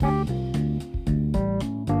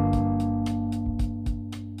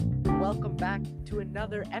back to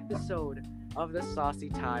another episode of the Saucy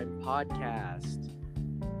Time Podcast.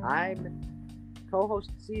 I'm co-host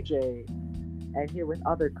CJ, and here with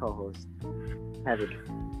other co-host Kevin.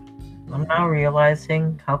 I'm now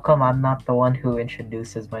realizing how come I'm not the one who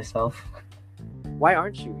introduces myself. Why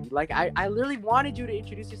aren't you? Like, I literally wanted you to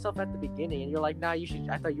introduce yourself at the beginning, and you're like, nah, you should.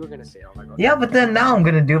 I thought you were gonna say it. Oh my god. Yeah, but then now I'm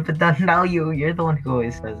gonna do it, but then now you're the one who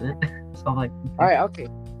always says it. So I'm like, All right, okay.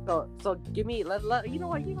 So give me you know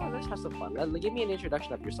what? Let's have some fun. Give me an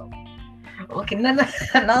introduction of yourself. okay, not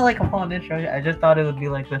like a full intro. I just thought it would be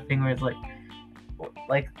like the thing where it's like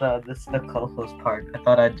the co-host part. I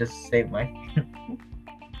thought I'd just say my.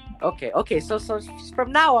 Okay. So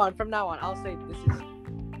from now on, I'll say this is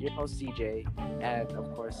your host CJ, and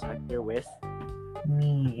of course I'm here with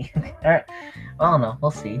Me. Alright. Well, no,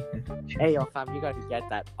 we'll see. Hey yo fam, you gotta get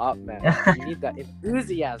that up, man. You need that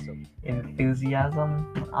enthusiasm. Enthusiasm?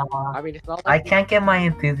 I mean, it's not I like can't get my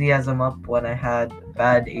enthusiasm up when I had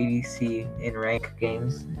bad ADC in rank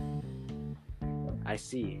games. I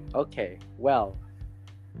see. Okay, well,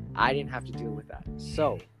 I didn't have to deal with that.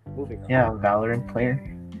 So, moving on. Yeah, Valorant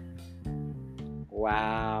player.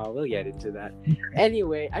 Wow, we'll get into that.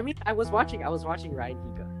 Anyway, I mean, I was watching Ryan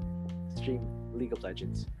Higa stream League of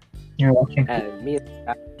Legends, You're watching. and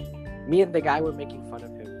me and the guy were making fun of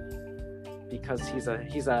him because he's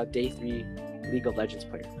a day 3 League of Legends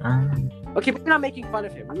player. Okay, but we're not making fun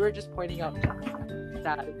of him. We were just pointing out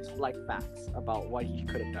statics, like facts about what he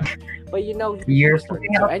could have done. But you know, You're so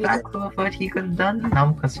putting out anyway, facts of what he could have done, and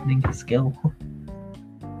I'm questioning his skill.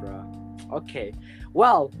 bruh. Okay,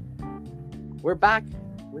 well, we're back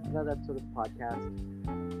with another episode of the podcast.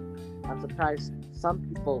 I'm surprised some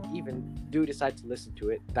people even do decide to listen to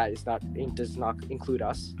it. That does not include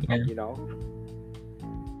us. Yeah. You know,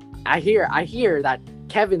 I hear that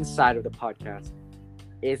Kevin's side of the podcast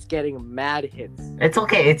is getting mad hits. It's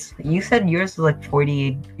okay. You said yours is like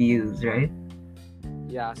 48 views, right?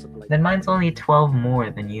 Yeah, something like Then that. mine's only 12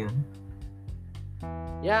 more than you.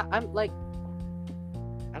 Yeah, I'm like,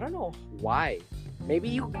 I don't know why. Maybe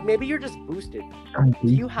you're just boosted.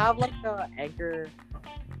 Do you have like the anchor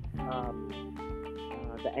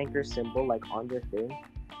symbol like on your thing?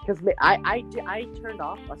 Because I turned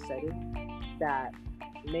off a setting that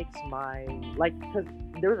makes my because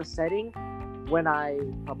there was a setting when I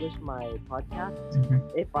publish my podcast.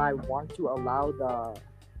 Mhm. If I want to allow the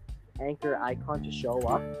anchor icon to show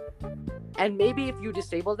up, and maybe if you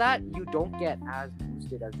disable that, you don't get as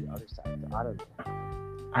boosted as the other side. So I don't know.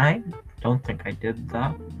 I don't think I did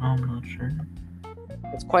that. I'm not sure.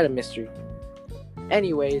 It's quite a mystery.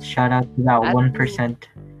 Anyways, Shout out to that As 1%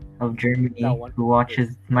 of Germany That 1%. who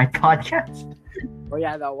watches my podcast. oh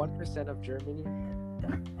yeah, that 1% of Germany.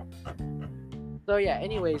 So yeah,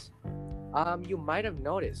 anyways, you might have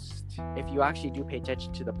noticed, if you actually do pay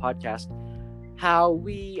attention to the podcast, how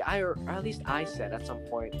or at least I said at some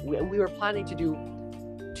point, we were planning to do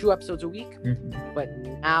 2 episodes a week, but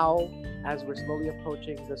now, as we're slowly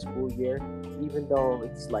approaching the school year, even though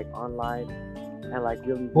it's like online and like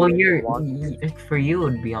really Well, for you it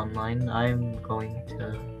would be online. I'm going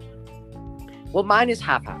to. well, mine is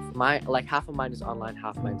half. Half of mine is online,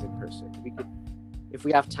 half of mine's in person. We could, if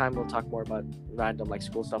we have time, we'll talk more about random like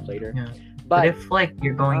school stuff later. Yeah. But But if like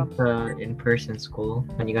you're going to in-person school,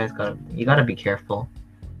 then you gotta be careful.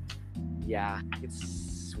 yeah,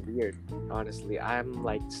 it's weird. Honestly, I'm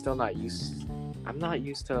like still not used. I'm not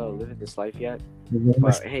used to living this life yet.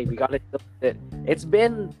 But hey, we gotta deal with it. It's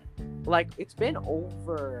been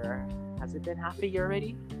over. Has it been half a year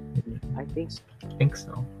already? I think so. I think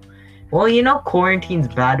so. Well, you know, quarantine's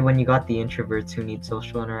bad when you got the introverts who need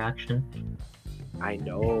social interaction. I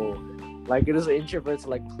know. Like it is introverts.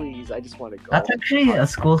 Like, please, I just want to go. That's actually a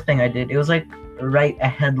school thing I did. It was like write a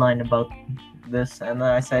headline about this, and then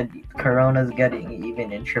I said Corona's getting even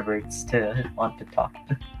introverts to want to talk.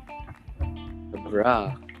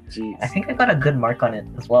 Bruh. Jeez. I think I got a good mark on it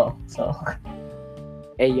as well. So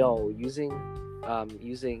Hey yo, using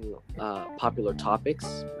popular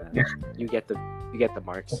topics, Yeah. you get the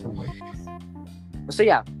marks. So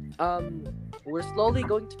yeah, we're slowly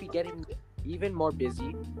going to be getting even more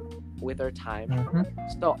busy with our time.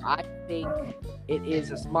 So I think it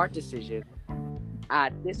is a smart decision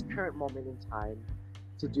at this current moment in time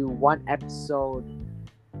to do 1 episode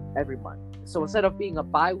every month. So instead of being a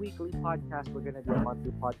bi-weekly podcast, we're gonna do a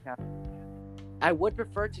monthly podcast. I would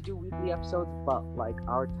prefer to do weekly episodes, but like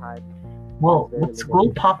our time. well, is very with school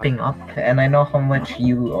limited. popping up, and I know how much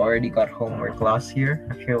you already got homework last year,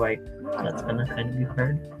 I feel like that's gonna kind of be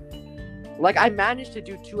hard. Like I managed to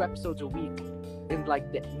do 2 episodes a week in like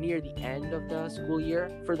near the end of the school year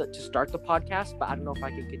to start the podcast, but I don't know if I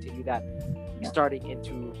can continue that starting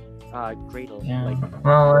into Gradle. Yeah. Like,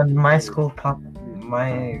 Well, in my anyway. school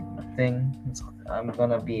my thing, I'm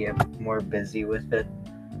gonna be more busy with it.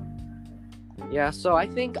 Yeah, so I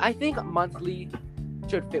think monthly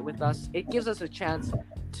should fit with us. It gives us a chance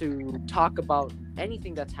to talk about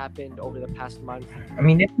anything that's happened over the past month. I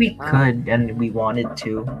mean, if we Um, could and we wanted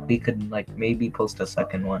to, we could like maybe post a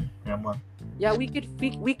second one in a month. Yeah, we could.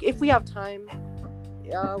 We if we have time,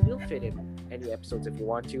 we'll fit in any episodes if you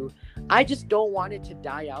want to. I just don't want it to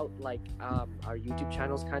die out like our YouTube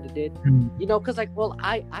channels kind of did. You know, because like, well,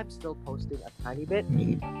 I'm still posting a tiny bit,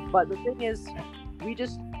 but the thing is, we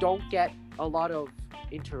just don't get a lot of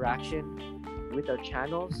interaction with our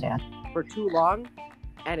channels for too long,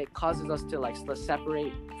 and it causes us to like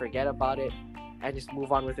separate, forget about it, and just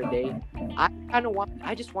move on with the day.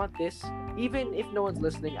 I just want this, even if no one's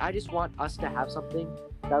listening, I just want us to have something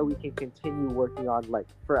that we can continue working on like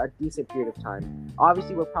for a decent period of time.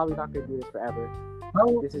 Obviously, we're probably not going to do this forever.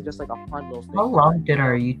 This is just like a fun little thing. How long did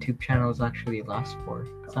our YouTube channels actually last for?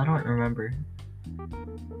 Because I don't remember.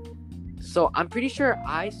 So I'm pretty sure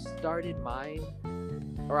I started mine,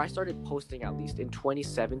 or I started posting at least in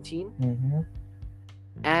 2017.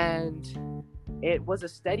 And it was a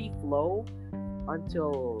steady flow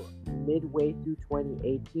until midway through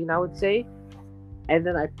 2018, I would say. And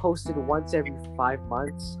then I posted once every 5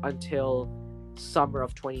 months until summer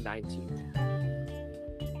of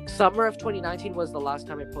 2019. Summer of 2019 was the last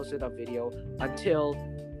time I posted a video until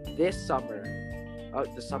this summer,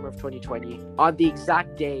 the summer of 2020. On the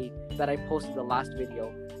exact day that I posted the last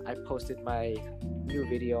video, I posted my new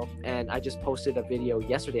video, and I just posted a video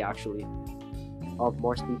yesterday actually of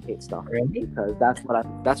more speed paint stuff. Really? Because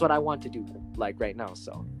that's what I want to do like right now.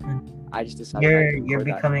 So I just decided you're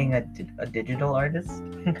becoming a digital artist.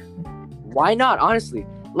 Why not? Honestly,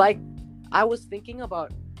 like I was thinking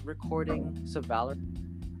about recording some Valorant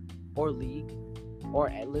or League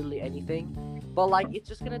or literally anything, but like it's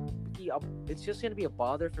just gonna be a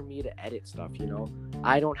bother for me to edit stuff. You know,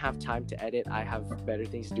 I don't have time to edit. I have better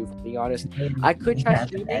things to do. For being honest, I could try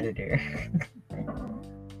streaming. Editor.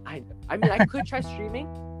 I mean, I could try streaming,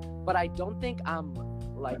 but I don't think I'm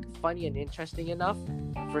like funny and interesting enough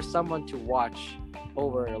for someone to watch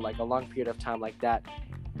over like a long period of time like that.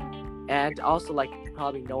 And also, like,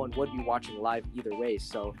 probably no one would be watching live either way.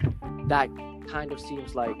 So that kind of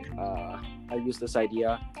seems like I use this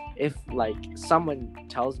idea. If like someone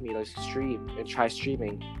tells me to stream and try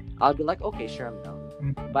streaming, I'll be like, okay, sure, I'm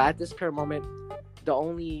down. But at this current moment, the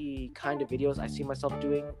only kind of videos I see myself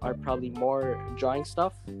doing are probably more drawing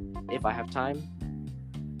stuff if I have time.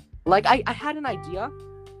 Like I had an idea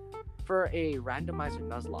for a randomizer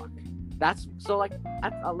Nuzlocke. That's so like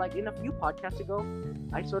like in a few podcasts ago,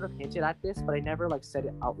 I sort of hinted at this, but I never like said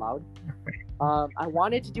it out loud. I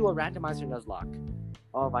wanted to do a randomizer Nuzlocke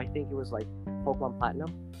of, I think it was like Pokemon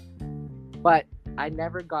Platinum, but I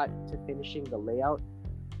never got to finishing the layout,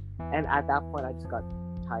 and at that point I just got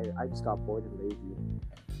tired. I just got bored and lazy,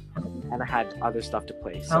 and I had other stuff to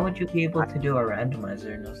play. So how would you be able to do a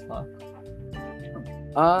randomizer Nuzlocke?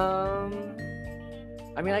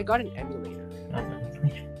 I mean, I got an emulator.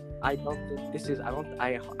 I don't think this is. I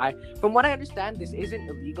from what I understand, this isn't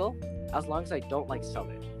illegal as long as I don't like sell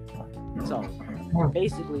it. So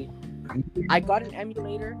basically, I got an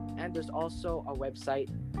emulator, and there's also a website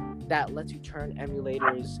that lets you turn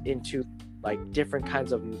emulators into like different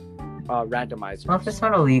kinds of randomizers. Well, if it's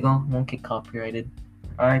not illegal, won't get copyrighted.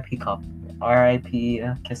 R.I.P.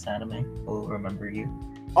 Kiss Anime. We'll remember you.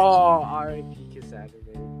 Oh, R.I.P. Kiss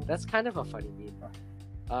Anime. That's kind of a funny meme.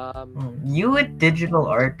 You with digital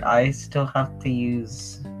art, I still have to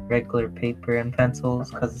use regular paper and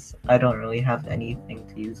pencils because I don't really have anything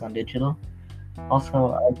to use on digital.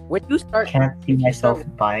 Also, when you start, can't see myself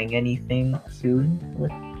buying anything soon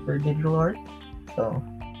for digital art. So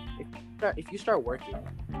if you start working,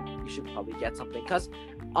 you should probably get something. Because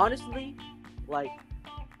honestly, like,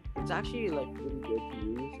 it's actually like really good to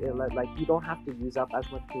use. Like you don't have to use up as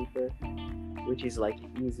much paper, which is like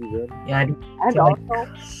easy win. Yeah, I and also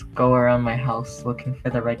go around my house looking for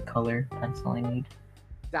the right color pencil I need.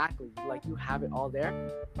 Exactly, like you have it all there.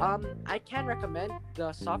 I can recommend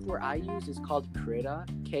the software I use is called Krita,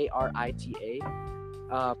 Krita.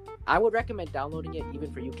 I would recommend downloading it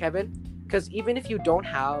even for you, Kevin, because even if you don't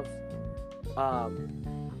have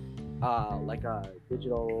like a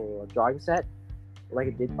digital drawing set, like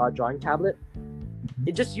a drawing tablet,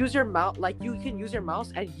 it just use your mouse. Like you can use your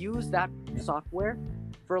mouse and use that software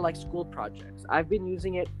for like school projects. I've been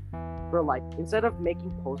using it for like, instead of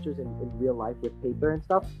making posters in real life with paper and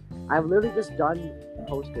stuff, I've literally just done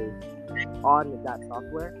posters on that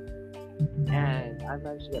software, and I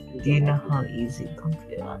managed to get pretty Do you good know at how easy?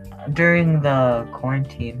 During the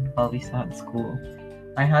quarantine, while we sat at school,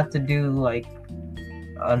 I had to do like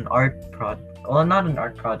an art project. Well, not an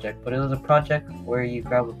art project, but it was a project where you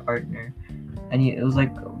grab a partner, and it was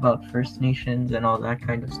like about First Nations and all that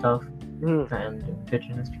kind of stuff, and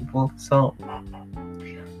Indigenous people. So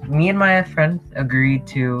me and my friend agreed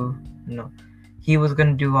to, he was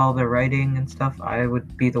gonna do all the writing and stuff. I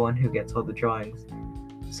would be the one who gets all the drawings.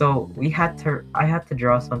 So I had to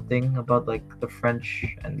draw something about like the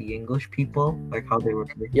French and the English people, like how they were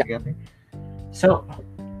working together. So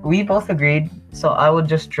we both agreed. So I would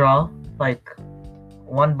just draw like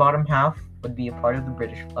one bottom half would be a part of the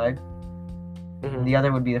British flag, and the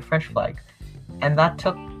other would be the French flag, and that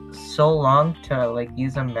took so long to like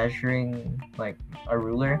use a measuring like a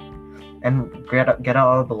ruler and get out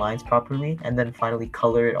all the lines properly, and then finally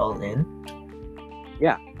color it all in.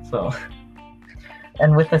 Yeah. So.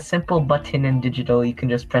 And with a simple button in digital, you can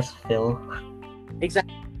just press fill.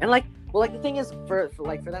 Exactly. And like the thing is, for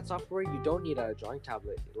that software, you don't need a drawing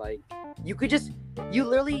tablet. Like, you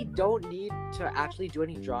literally don't need to actually do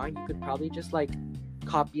any drawing. You could probably just like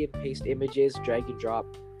copy and paste images, drag and drop,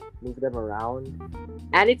 move them around,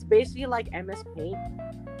 and it's basically like MS Paint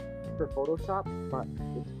for Photoshop, but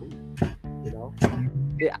it's free. You know,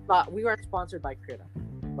 we weren't sponsored by Krita,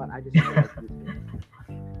 but I just really like using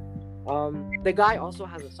it. The guy also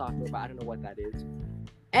has a software, but I don't know what that is.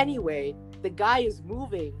 Anyway, the guy is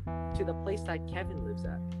moving to the place that Kevin lives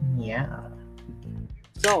at. Yeah.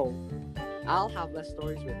 So, I'll have less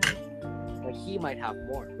stories with him, but he might have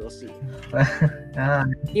more. We'll see.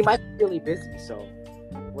 He might be really busy, so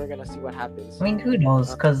we're gonna see what happens. I mean, who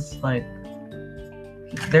knows? Because like,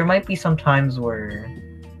 there might be some times where,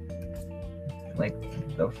 like,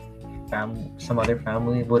 some other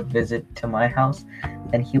family would visit to my house,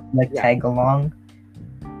 and he would like tag along.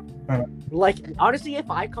 Like, honestly, if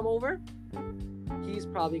I come over, he's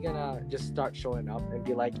probably gonna just start showing up and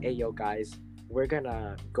be like, "Hey, yo, guys, we're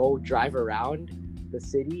gonna go drive around the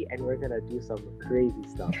city and we're gonna do some crazy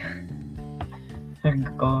stuff."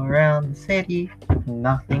 Go around the city,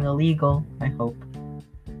 nothing illegal, I hope.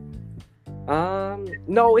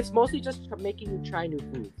 No, it's mostly just making you try new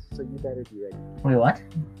foods, so you better be ready. Wait, what?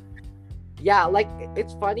 Yeah, like,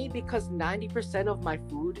 it's funny because 90% of my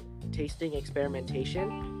food tasting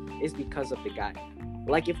experimentation is because of the guy.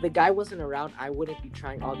 Like, if the guy wasn't around, I wouldn't be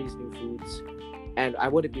trying all these new foods, and I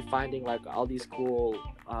wouldn't be finding like all these cool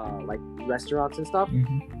like restaurants and stuff.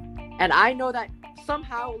 And I know that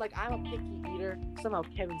somehow, like, I'm a picky eater. Somehow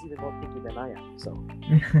Kevin's even more picky than I am. So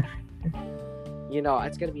you know,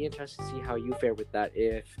 it's gonna be interesting to see how you fare with that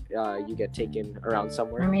if you get taken around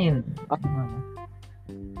somewhere. I mean,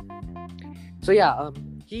 so yeah,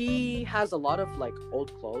 he has a lot of like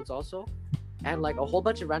old clothes also, and like a whole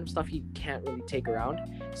bunch of random stuff he can't really take around.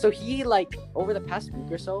 So he, like, over the past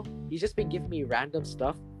week or so, he's just been giving me random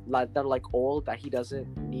stuff that are like old that he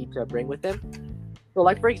doesn't need to bring with him. So,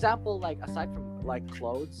 like, for example, like, aside from like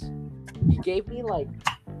clothes, he gave me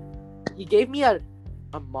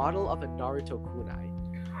a model of a Naruto kunai.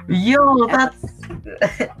 Yo, that's.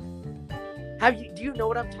 Do you know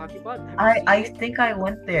what I'm talking about? I think I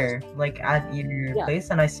went there, like, at your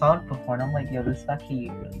place, and I saw it before, and I'm like, yo, this is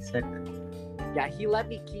actually really sick. Yeah, he let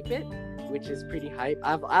me keep it, which is pretty hype.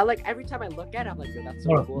 I like, every time I look at it, I'm like, yo, that's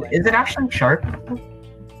so cool. Is it actually sharp?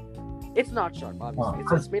 It's not sharp,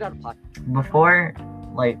 obviously. It's made out of plastic. Before,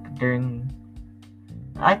 like, during,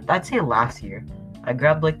 I'd say last year, I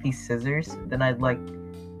grabbed like these scissors, then I'd like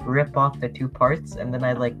rip off the two parts, and then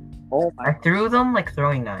I threw them like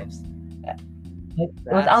throwing knives. It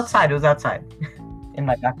was outside in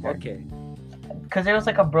my backyard. Okay. Because there was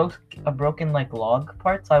like a broken like log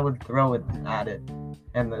part, so I would throw it at it,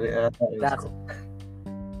 and I thought it was cool.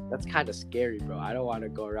 That's kind of scary, bro. I don't want to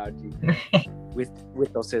go around you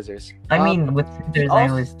with those scissors. I mean, with scissors, I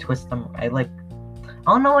always twist them. I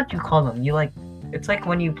don't know what you call them. You like, it's like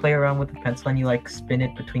when you play around with a pencil and you like spin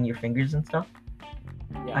it between your fingers and stuff.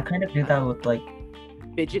 Yeah. I kind of do that with like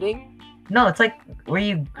fidgeting. No, it's like where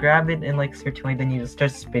you grab it in like a certain way, then you just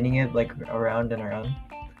start spinning it like around and around.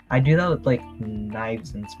 I do that with like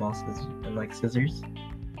knives and small scissors and like scissors.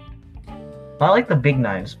 Not like the big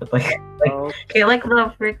knives, but like okay, like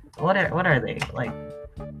the what are they, like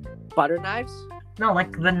butter knives? No,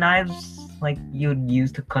 like the knives like you'd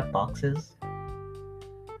use to cut boxes.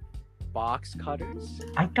 Box cutters?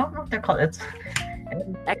 I don't know what they're called. It's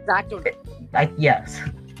X-Acto. Yes.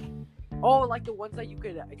 Oh, like the ones that you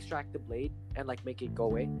could extract the blade and like make it go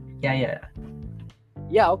away? Yeah.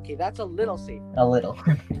 Yeah, okay, that's a little safe. A little.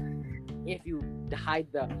 If you hide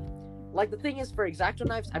the... Like, the thing is, for X-Acto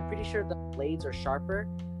knives, I'm pretty sure the blades are sharper,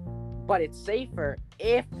 but it's safer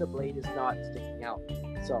if the blade is not sticking out.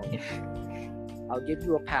 So I'll give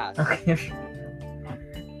you a pass. Okay.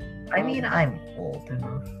 I mean, I'm old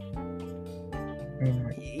enough.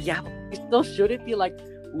 Yeah, but you still shouldn't be like,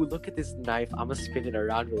 ooh, look at this knife. I'm gonna spin it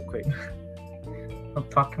around real quick. I'm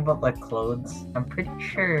talking about like clothes. I'm pretty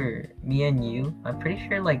sure me and you, I'm pretty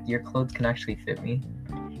sure like your clothes can actually fit me.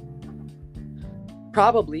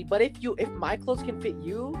 Probably, but if my clothes can fit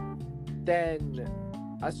you, then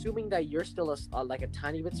assuming that you're still like a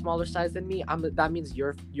tiny bit smaller size than me, that means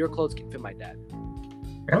your clothes can fit my dad.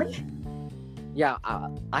 Really? Yeah,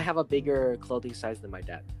 I have a bigger clothing size than my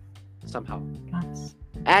dad, somehow. That's...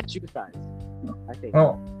 And shoe size, I think.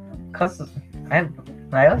 Well, cause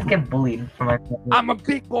I always get bullied from my family. I'm a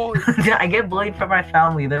big boy. Yeah, I get bullied from my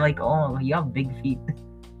family. They're like, "Oh, you have big feet."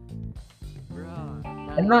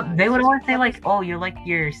 Bruh, And not, they would always say like, "Oh, you're like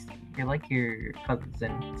your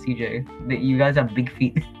cousin CJ. That you guys have big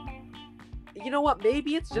feet." You know what?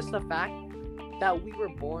 Maybe it's just the fact that we were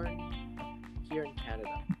born here in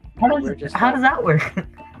Canada. How does that work?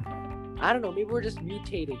 I don't know. Maybe we're just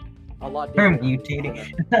mutating a lot We're differently mutating.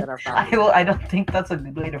 than our family. I don't think that's a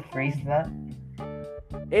good way to phrase that.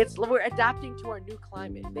 We're adapting to our new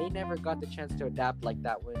climate. They never got the chance to adapt like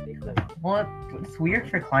that when they could. Well, it's weird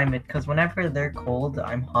for climate because whenever they're cold,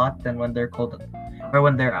 I'm hot. Then when they're cold, or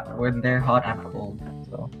when they're hot, I'm cold.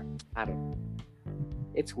 So I don't know.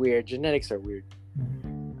 It's weird. Genetics are weird.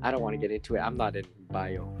 I don't want to get into it. I'm not in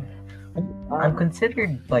bio. I'm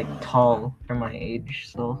considered like tall for my age,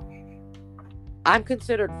 so. I'm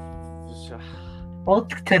considered. Well,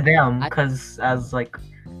 to them, because as like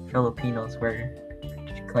Filipinos, we're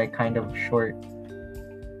like kind of short.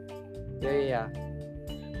 Yeah.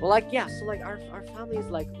 Well, like, yeah. So like our family is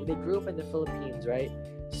like, they grew up in the Philippines, right?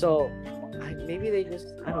 So maybe they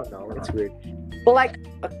just, I don't know. It's weird. But like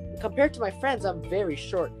compared to my friends, I'm very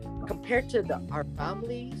short. Compared to our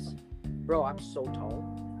families, bro, I'm so tall.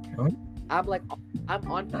 Really? I'm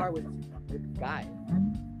on par with the guy,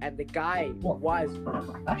 and the guy was,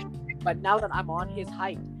 but now that I'm on his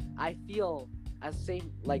height, I feel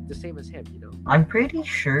the same as him, you know. I'm pretty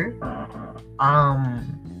sure,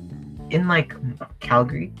 in like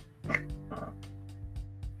Calgary,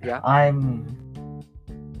 yeah, I'm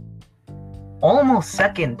almost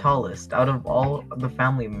second tallest out of all the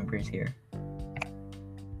family members here.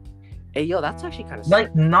 Hey, yo, that's actually kind of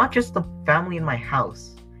like not just the family in my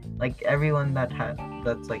house. Like everyone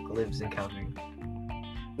that's like lives in Calgary.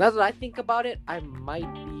 Now that I think about it, I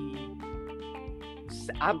might be.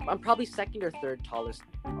 I'm probably second or third tallest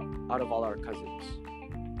out of all our cousins.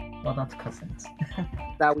 Well, that's cousins.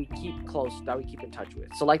 That we keep close, that we keep in touch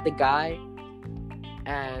with. So like the guy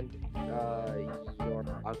and your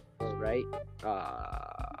uncle, right?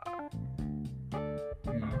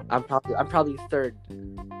 I'm probably third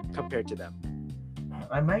compared to them.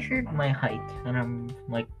 I measured my height and I'm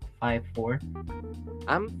like 5'4".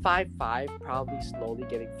 I'm 5'5", probably slowly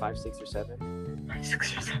getting 5'6" or 7.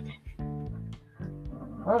 5'6" or 7.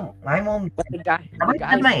 Oh, I'm only. But have I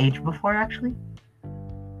said my age before, actually?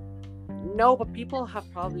 No, but people have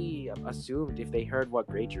probably assumed if they heard what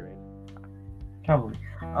grade you're in. Probably.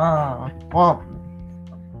 Well,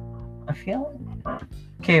 I feel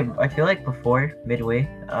like before midway,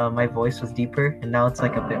 my voice was deeper, and now it's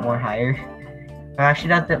like a bit more higher. Actually,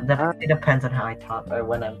 that it depends on how I talk or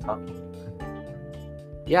when I'm talking.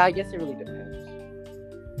 Yeah, I guess it really depends.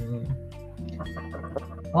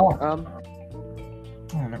 Oh.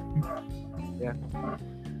 Yeah.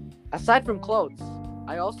 Aside from clothes,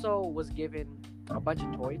 I also was given a bunch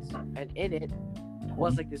of toys, and in it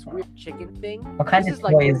was like this weird chicken thing. What kind of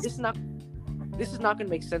toys? This is not gonna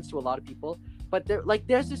make sense to a lot of people, but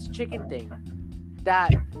there's this chicken thing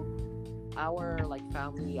that our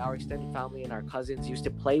family, our extended family, and our cousins used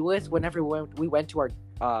to play with whenever we went to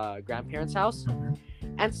our grandparents' house.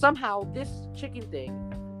 And somehow this chicken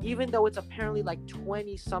thing, even though it's apparently like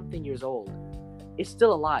 20-something years old, is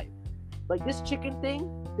still alive. Like this chicken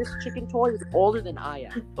toy is older than I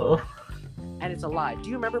am. Oh. And it's alive. Do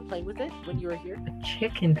you remember playing with it when you were here? A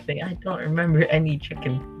chicken thing? I don't remember any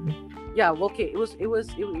chicken. Yeah, well, okay, it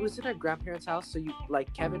was in our grandparents' house, so you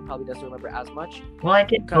Kevin probably doesn't remember as much. Well, I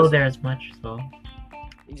didn't go there as much, so.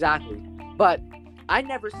 Exactly. But I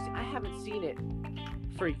haven't seen it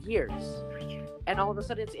for years. And all of a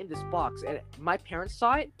sudden it's in this box, and my parents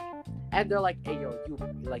saw it, and they're like, "Hey, yo, you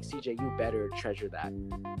CJ, you better treasure that."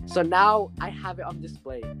 So now I have it on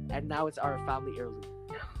display, and now it's our family heirloom.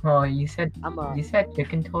 Oh, you said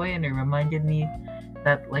chicken toy, and it reminded me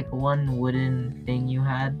that one wooden thing you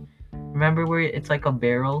had. Remember where it's like a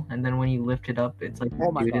barrel, and then when you lift it up, it's like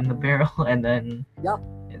a dude in the barrel, and then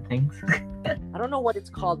things. I don't know what it's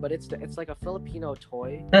called, but it's like a Filipino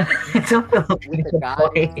toy It's a Filipino with a guy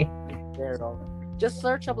toy. barrel. Just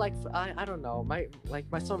search up like I don't know.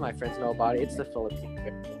 Some of my friends know about it. It's the Filipino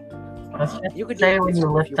barrel. Let's just You could say do when you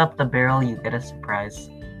research if lift up the barrel, you get a surprise.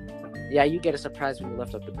 Yeah, you get a surprise when you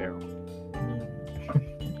lift up the barrel.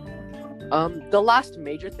 Mm. The last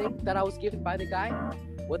major thing that I was given by the guy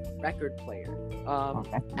was record player.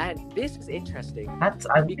 Okay. And this is interesting I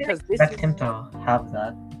because didn't this expect is him to have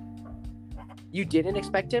that. you didn't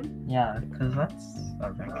expect him. Yeah, because that's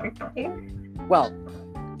a record player. Well,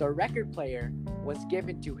 the record player was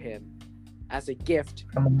given to him as a gift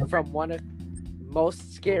from one of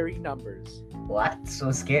most scary numbers. What?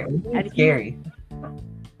 So scary? And Scary?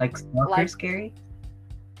 Like stalker Like- scary?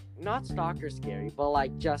 Not stalker scary, but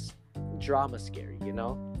like just drama scary, you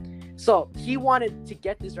know? So he wanted to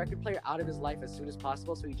get this record player out of his life as soon as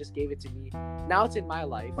possible, so he just gave it to me. Now it's in my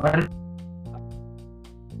life. What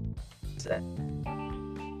is it?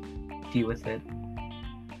 Do with it?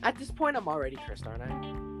 At this point, I'm already cursed, aren't I?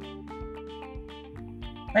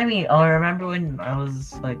 I mean, I remember when I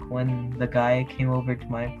was like when the guy came over to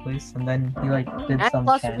my place and then he like did And some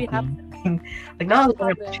plus chanting. we have- like not still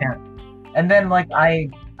like have a the- chant. And then like I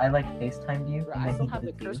like FaceTimed you. Bro, and I then still he have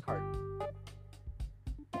the did it to curse you. card.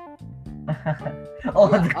 Oh,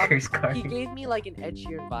 Yeah, the curse card. He gave me like an Ed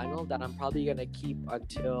Sheeran vinyl that I'm probably gonna keep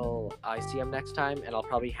until I see him next time, and I'll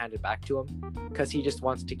probably hand it back to him because he just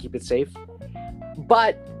wants to keep it safe.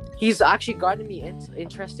 But he's actually gotten me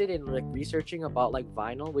interested in like researching about like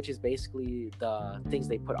vinyl, which is basically the things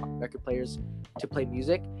they put on record players to play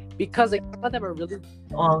music, because like some of them are really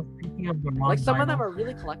Oh, thinking of the wrong like some of them vinyl. are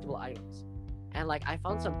really collectible items, and like I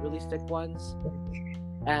found some really sick ones.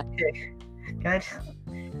 And Guys,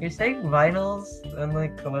 you're saying vinyls and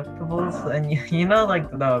like collectibles, and you know like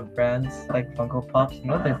the brands like Funko Pops. You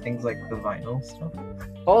know there are things like the vinyl stuff.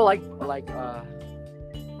 oh like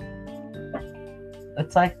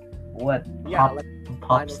It's like what yeah, pop, like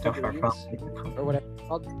pop vinyl stuff are from. figurines or whatever it's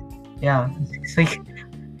called. Yeah, it's like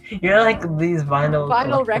you're like these vinyl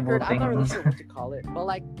Vinyl collectible record, I'm not really things. sure what to call it, but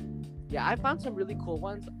like, yeah, I found some really cool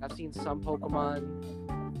ones. I've seen some Pokemon.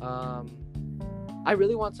 I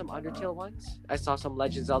really want some Undertale ones. I saw some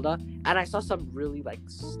Legend Zelda, and I saw some really like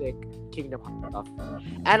sick Kingdom Hearts stuff.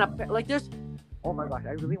 And like, there's, oh my gosh,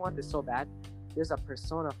 I really want this so bad. There's a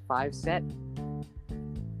Persona 5 set,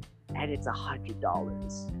 and it's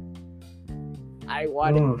 $100. I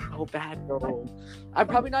want it Oof. so bad, though. I'm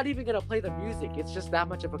probably not even gonna play the music. It's just that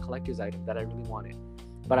much of a collector's item that I really want it.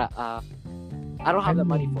 But I don't have the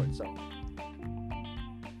money for it, so.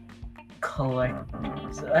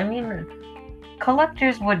 I mean,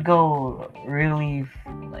 collectors would go really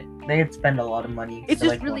like they'd spend a lot of money. It's for,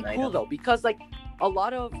 just like, really one cool item. though, because like a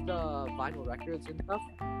lot of the vinyl records and stuff,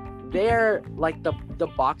 they're like the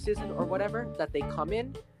boxes or whatever that they come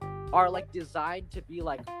in are like designed to be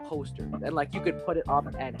like posters, and like you could put it up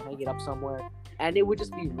and hang it up somewhere, and it would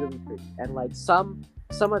just be really pretty. And like some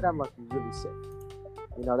of them look really sick.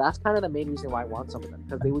 You know, that's kind of the main reason why I want some of them,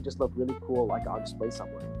 because they would just look really cool like on display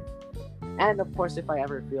somewhere. And of course, if I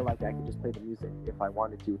ever feel like I could just play the music if I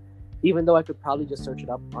wanted to, even though I could probably just search it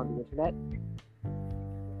up on the internet,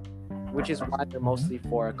 which is why they're mostly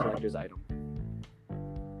for a collector's item.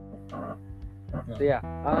 So yeah,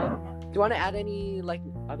 do you want to add any like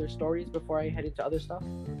other stories before I head into other stuff?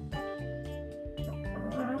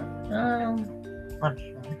 Not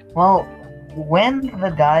sure. Well, when the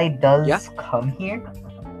guy does Yeah. come here,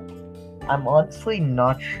 I'm honestly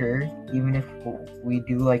not sure. Even if we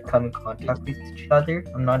do like come in contact with each other,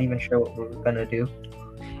 I'm not even sure what we're gonna do.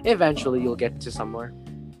 Eventually, you'll get to somewhere.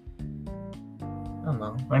 I don't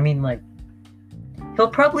know. I mean, like, he'll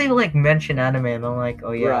probably like mention anime, and I'm like,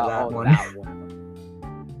 oh yeah, Bruh, that oh, one. that one.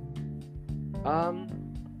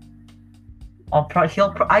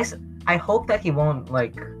 I hope that he won't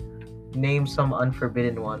like name some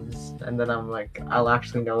unforbidden ones, and then I'm like, I'll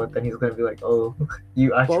actually know it. Then he's gonna be like, oh,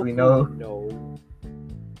 you actually Boku know. no.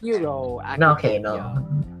 You know. No, okay, academia.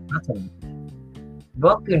 no. That's a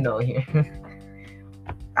Boku no here.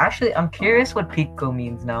 Actually, I'm curious what Pico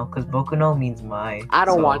means now, because Boku no means my. I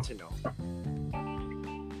don't so want to know.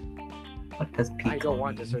 What does Pico I don't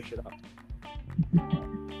want to mean? search it up.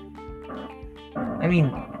 I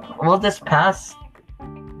mean, well, this past,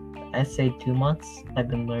 I say 2 months, I've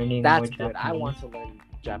been learning That's more good. Japanese. I want to learn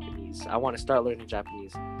Japanese. I want to start learning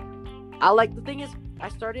Japanese. The thing is, I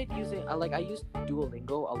started using I used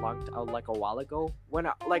Duolingo a while ago when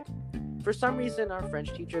for some reason our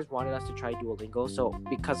French teachers wanted us to try Duolingo, so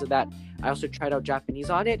because of that I also tried out Japanese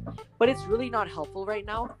on it, but it's really not helpful right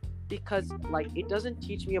now because like it doesn't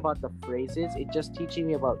teach me about the phrases, it just teaching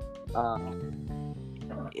me about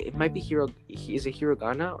it might be is it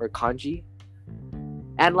hiragana or kanji?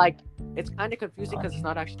 And like it's kind of confusing because it's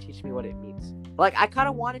not actually teaching me what it means. Like I kind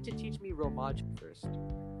of wanted to teach me romaji first,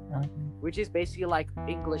 which is basically like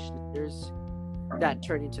English letters that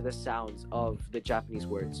turn into the sounds of the Japanese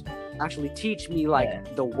words. Actually teach me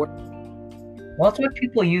like the word. Well, that's what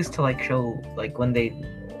people use to like show like when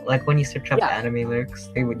you search up anime lyrics,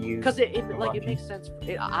 they would use because it makes sense.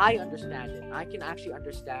 I understand it. I can actually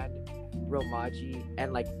understand romaji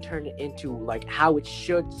and like turn it into like how it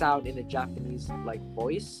should sound in a Japanese like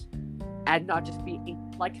voice, and not just be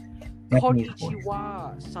like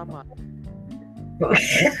konnichiwa sama.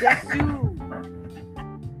 Desu.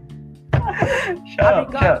 Shut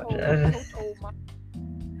up.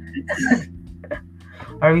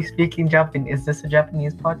 Are we speaking Japanese? Is this a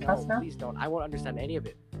Japanese podcast now? Please don't. I won't understand any of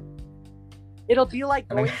it. It'll be like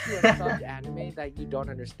going to a subbed anime that you don't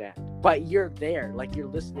understand, but you're there, like you're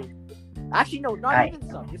listening. Actually, no, not even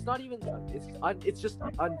subbed. It's not even subbed. It's just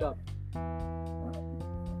undubbed.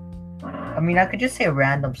 I mean, I could just say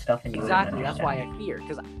random stuff and you exactly. That's why I fear,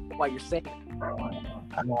 because why you're saying.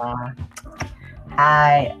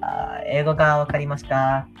 Hi, 英語がわかります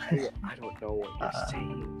か? I don't know what you're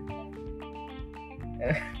saying.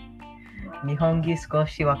 日本語少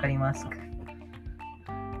しわかりますか?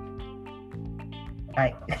 は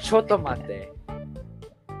い。ちょっと待って。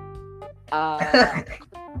I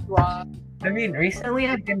mean, recently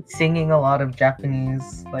I've been singing a lot of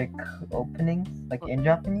Japanese, like, openings, like, in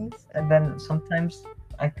Japanese. And then sometimes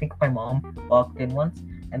I think my mom walked in once,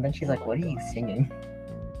 and then she's like, what are you singing?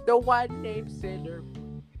 The one named Sailor.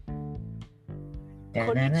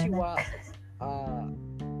 Konnichiwa.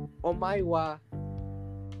 Omae wa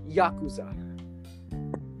Yakuza.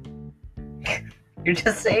 You're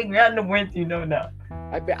just saying random words you know now.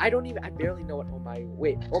 I barely know what omae.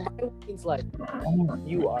 Wait, omae means like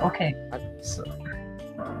you are. Okay.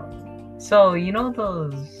 So you know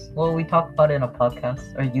those? Well, we talked about it in a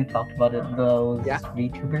podcast, or you talked about it. Those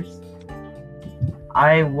VTubers.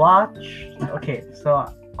 I watched. Okay, so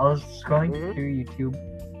I was scrolling through YouTube,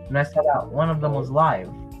 and I saw that one of them was live.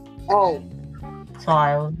 Oh. So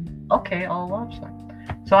I was okay. I'll watch that.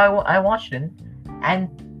 So I watched it, and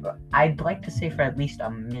I'd like to say for at least a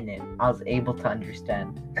minute, I was able to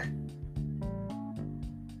understand.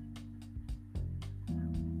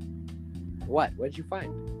 What? What did you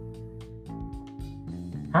find?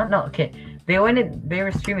 Huh? No, okay. They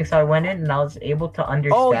were streaming, so I went in and I was able to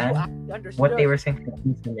understand what they were saying for at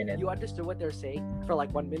least a minute. You understood what they were saying for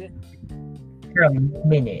like 1 minute? For a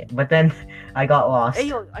minute, but then I got lost. Hey,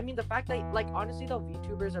 yo, I mean, the fact that, like, honestly, though,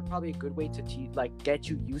 VTubers are probably a good way to get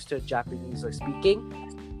you used to Japanese speaking.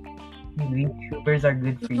 VTubers are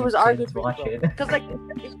good for you. VTubers are good for watch you, it. Because, like,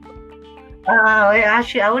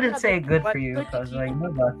 actually, I wouldn't say good for you because, like, no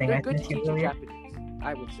nothing. I think you really. Japanese,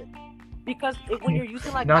 I would say, because when you're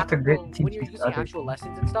using like when you're using actual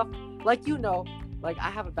lessons and stuff, like like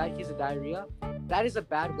I have a bad case of diarrhea. That is a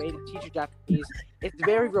bad way to teach you Japanese. It's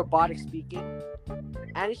very robotic speaking,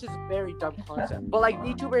 and it's just a very dumb concept. But like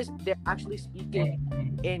VTubers, they're actually speaking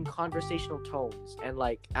in conversational tones and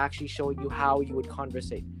like actually showing you how you would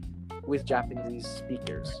conversate with Japanese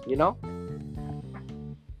speakers. You know?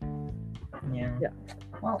 Yeah.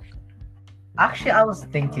 Well, actually, I was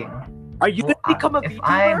thinking. Are you gonna become a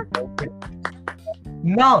VTuber?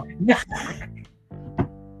 No.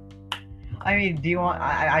 I mean, do you want?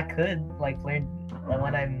 I could like learn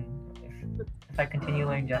when if I continue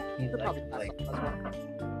learning Japanese.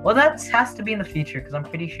 Well, that has to be in the future because I'm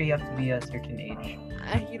pretty sure you have to be a certain age.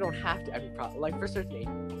 You don't have to. I mean, like for certain age.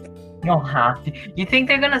 You don't have to. You think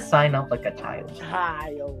they're gonna sign up like a child?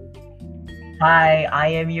 Child. Hi, I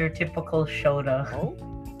am your typical Shota. Oh.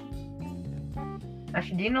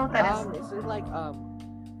 Actually, do you know what that is? Is it like I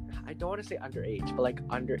don't want to say underage, but like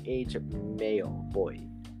underage male boy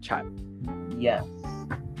child. Yes.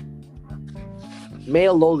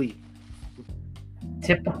 Male loli.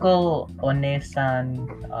 Typical onesan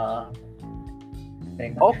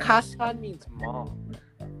thing. Okasan means mom.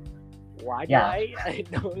 Why do I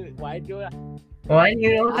know? Why do I? Why do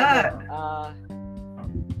you know that?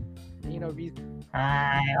 Reason.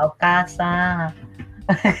 Hi, Okasan.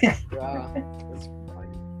 That's funny.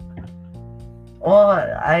 Well,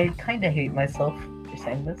 I kind of hate myself for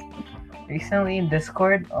saying this. Recently in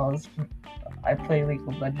Discord, I play League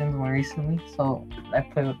of Legends more recently, so I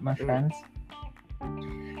play with my friends.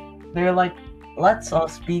 They're like, let's all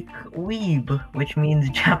speak Weeb, which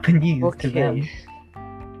means Japanese to them.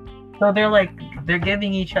 So they're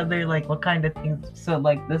giving each other like what kind of things. So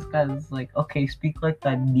like this guy's like, okay, speak like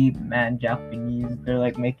that deep man Japanese. They're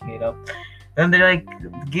like making it up. Then they're like,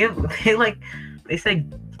 they say,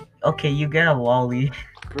 okay, you get a lolly.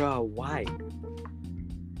 Bro, why?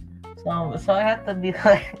 So I have to be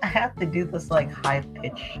like, I have to do this like high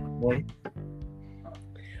pitched voice.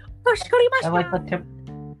 I like the tip.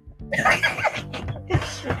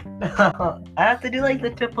 I have to do like the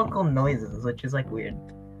typical noises, which is like weird.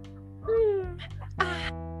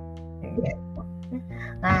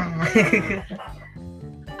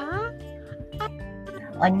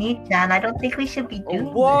 Oni-chan, I don't think we should be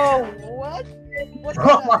doing Whoa, what? What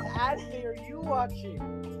kind of anime are you watching?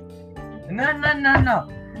 this. No.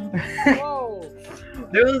 Whoa.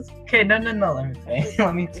 There was no.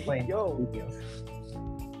 Let me explain. Yo.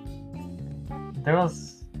 There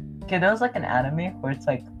was like an anime where it's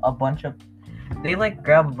like a bunch of, they like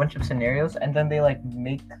grab a bunch of scenarios and then they like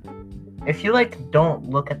make, if you like don't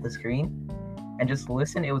look at the screen and just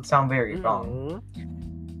listen, it would sound very wrong.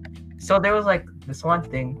 So there was like this one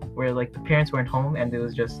thing where like the parents weren't home and it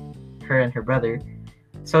was just her and her brother.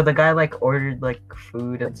 So the guy like ordered like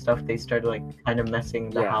food and stuff. They started like kind of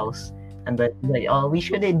messing the house, and then like, oh, we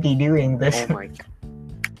shouldn't be doing this. Oh my god.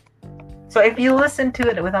 So if you listen to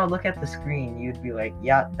it without looking at the screen, you'd be like,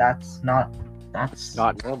 yeah, that's not normal.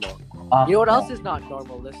 You know what else is not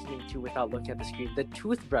normal listening to without looking at the screen? The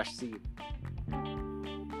toothbrush scene.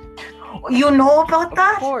 You know about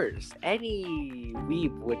that? Of course. Any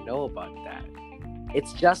weeb would know about that.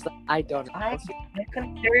 It's just that I don't know. I'm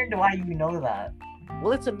concerned why you know that.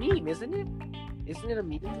 Well, it's a meme, isn't it? Isn't it a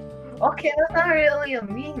meme? Okay, that's not really a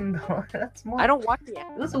meme though. That's more. I don't watch the It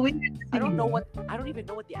anime. was weird. I don't even know what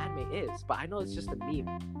the anime is, but I know it's just a meme.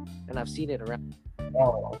 And I've seen it around.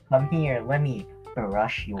 Oh, come here. Let me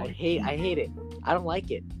brush you. I hate it. I don't like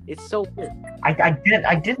it. It's so weird. I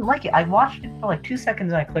didn't like it. I watched it for like 2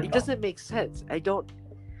 seconds and I clicked It doesn't make sense. I don't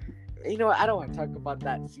want to talk about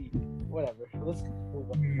that scene. Whatever. Let's move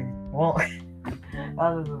on. Well,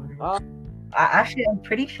 actually, I'm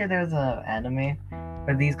pretty sure there's an anime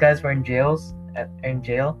where these guys were in jail, and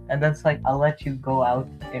then it's like, I'll let you go out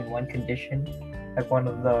in one condition, like one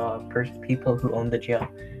of the people who own the jail,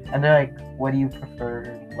 and they're like, what do you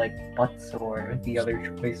prefer, like butts or the other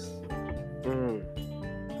choice? It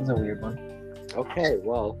was a weird one. Okay,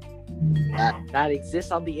 well, that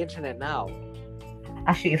exists on the internet now.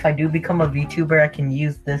 Actually, if I do become a VTuber, I can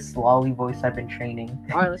use this lolly voice I've been training.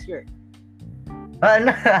 All right, let's hear it. No,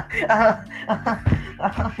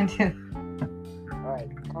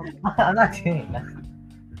 Alright. I'm not doing that.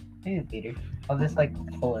 Maybe later. I'll just like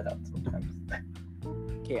pull it out sometimes.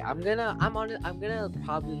 Okay, I'm gonna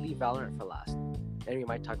probably leave Valorant for last. And we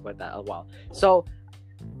might talk about that a while. So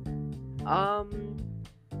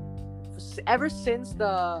ever since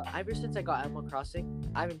I got Animal Crossing,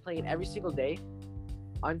 I've been playing it every single day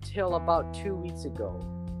until about 2 weeks ago,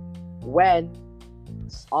 when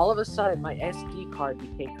all of a sudden my SD card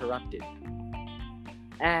became corrupted.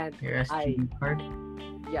 And your SD card?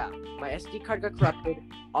 Yeah, my SD card got corrupted.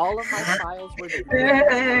 All of my files were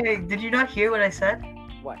Hey, did you not hear what I said?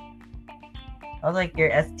 What? I was like,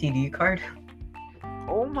 your STD card?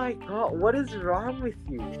 Oh my god, what is wrong with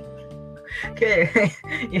you? Okay,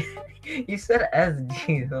 you said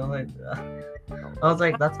SD, so I was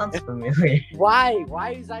like, that sounds familiar. Why?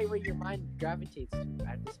 Why is that where your mind gravitates to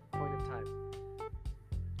at this point of time?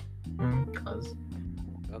 Cause.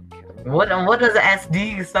 Okay. What does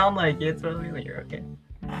SD sound like? It's familiar, okay?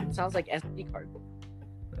 It sounds like SD card.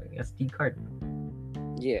 SD card.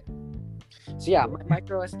 Yeah. So yeah, my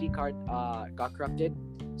micro SD card got corrupted.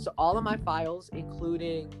 So all of my files,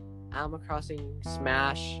 including Animal Crossing,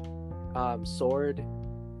 Smash, Sword,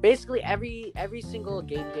 basically every single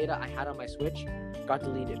game data I had on my Switch got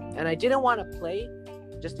deleted. And I didn't want to play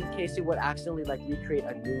just in case it would accidentally like recreate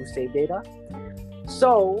a new save data.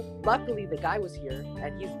 So luckily the guy was here,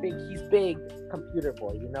 and he's big computer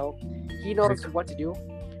boy, you know. He knows what to do.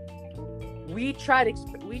 We tried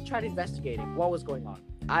investigating what was going on.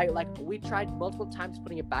 We tried multiple times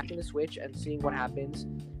putting it back in the Switch and seeing what happens.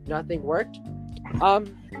 Nothing worked.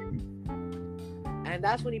 And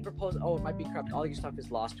that's when he proposed, oh, it might be corrupt. All your stuff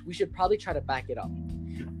is lost. We should probably try to back it up.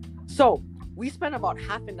 So we spent about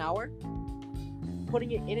half an hour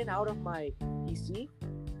putting it in and out of my PC.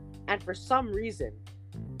 And for some reason,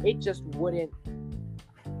 it just wouldn't,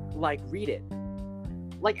 like, read it.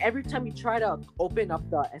 Like, every time you try to open up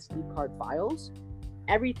the SD card files,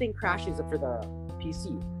 everything crashes for the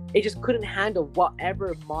PC. It just couldn't handle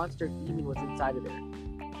whatever monster demon was inside of there.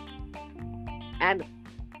 And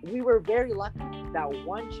we were very lucky that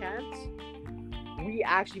one chance we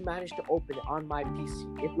actually managed to open it on my PC.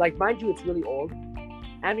 Mind you, it's really old.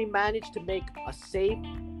 And we managed to make a save,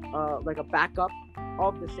 like a backup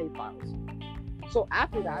of the save files. So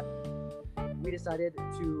after that, we decided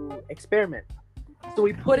to experiment. So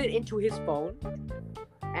we put it into his phone,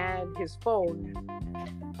 and his phone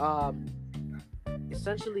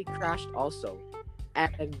essentially crashed also.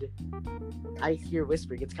 And I hear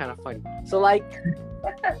whispering. It's kind of funny. So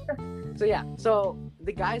so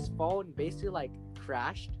the guy's phone basically like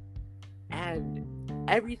crashed, and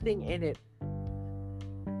everything in it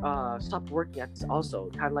stopped working. Also,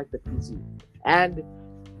 kind of like the PC, and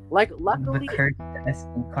like luckily the cursed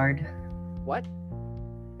SD card. What?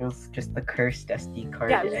 It was just the cursed SD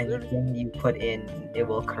card. Yeah, anything you put in, it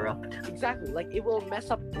will corrupt. Exactly. Like it will mess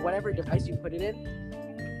up whatever device you put it in.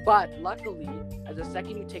 But luckily, the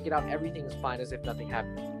second you take it out, everything is fine, as if nothing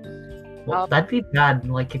happened. Well, that'd be bad.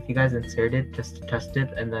 Like if you guys insert it just to test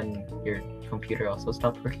it, and then your computer also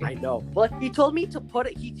stopped working. I know. Well, he told me to put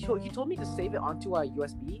it. He told me to save it onto a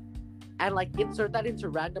USB, and like insert that into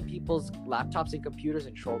random people's laptops and computers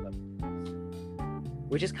and troll them.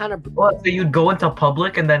 Which is kind of. Well, so you'd go into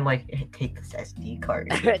public and then like, hey, take this SD card.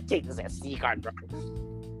 Take this SD card, bro.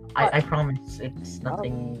 I promise it's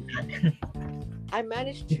nothing bad. I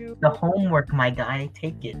managed to. The homework, my guy.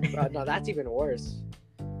 Take it. No, that's even worse.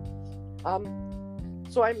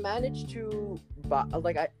 So I managed to buy.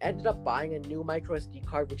 Like I ended up buying a new micro SD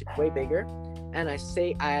card, which is way bigger. And I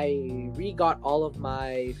re-got all of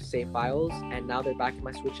my save files, and now they're back in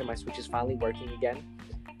my Switch, and my Switch is finally working again.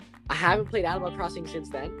 I haven't played Animal Crossing since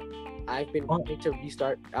then. I've been wanting to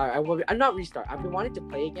restart. I'm not restart. I've been wanting to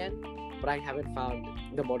play again, but I haven't found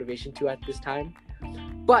the motivation to at this time.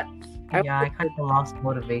 But I kind of lost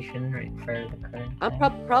motivation right for the current.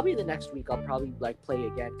 I'm probably the next week. I'll probably like play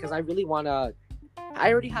again because I really wanna.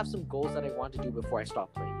 I already have some goals that I want to do before I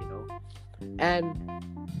stop playing. You know, and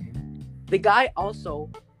the guy also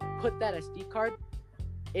put that SD card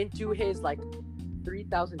into his like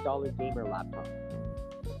 $3,000 gamer laptop.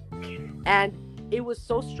 And it was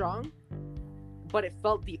so strong, but it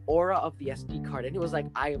felt the aura of the SD card, and it was like,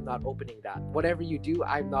 I am not opening that. Whatever you do,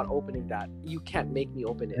 I'm not opening that. You can't make me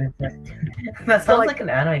open it. That sounds like an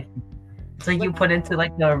anime. So you put into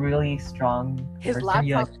like the really strong. His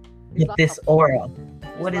laptop. This aura.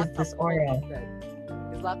 What is this aura?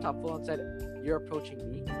 His laptop full on said, "You're approaching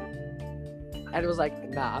me," and it was like,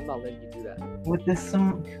 "Nah, I'm not letting you do that."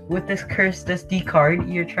 With this cursed SD card,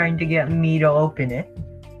 you're trying to get me to open it.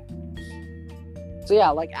 So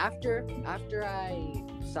yeah, like after I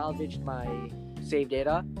salvaged my save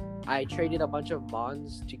data, I traded a bunch of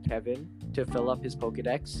Mons to Kevin to fill up his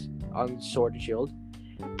Pokedex on Sword and Shield,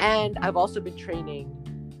 and I've also been training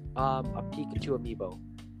a Pikachu amiibo,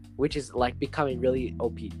 which is like becoming really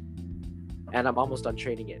OP, and I'm almost done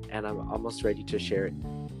training it, and I'm almost ready to share it.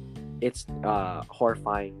 It's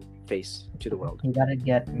horrifying face to the world. You gotta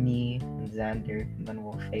get me and Xander, and then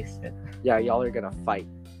we'll face it. Yeah, y'all are gonna fight.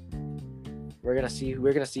 We're gonna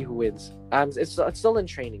see who wins. It's still in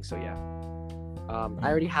training, so yeah. I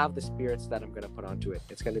already have the spirits that I'm gonna put onto it.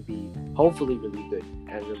 It's gonna be hopefully really good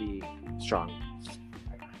and really strong.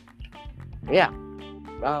 Yeah.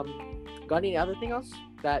 Got any other thing else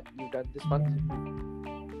that you've done this month?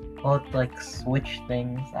 Well, like Switch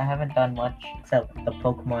things. I haven't done much except the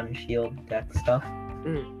Pokemon Shield deck stuff.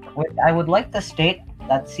 I would like to state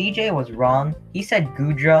that CJ was wrong. He said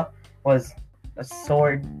Gudra was a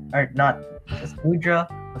sword, or not just Gudra,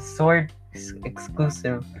 a sword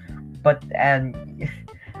exclusive, and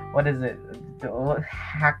what is it?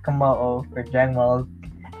 Hakamo for Jangmo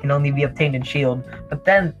can only be obtained in Shield. But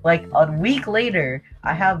then, like a week later,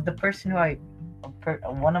 I have the person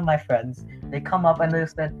one of my friends, they come up and they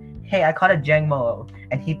said, "Hey, I caught a Jangmo,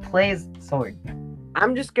 and he plays sword."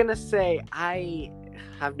 I'm just gonna say I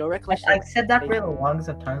have no recollection. I've said that for the longest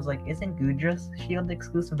of times. Like, isn't Gudra's Shield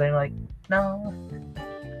exclusive? They're like, no.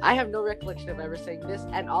 I have no recollection of ever saying this,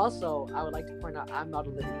 and also I would like to point out I'm not a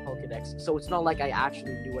living Pokedex, so it's not like I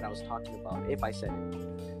actually knew what I was talking about if I said it.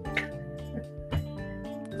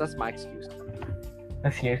 That's my excuse.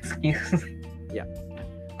 That's your excuse. Yeah.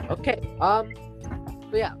 Okay.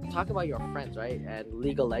 So yeah, talk about your friends, right? And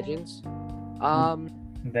League of Legends.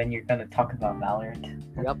 Then you're gonna talk about Valorant.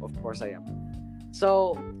 Yep, of course I am.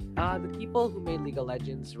 So, the people who made League of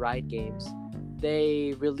Legends, Riot Games,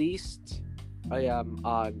 they released a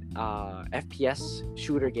FPS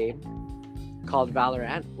shooter game called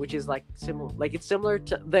Valorant, which is like similar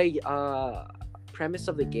to the premise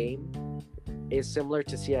of the game is similar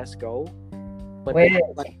to CS:GO. But wait,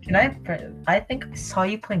 I think I saw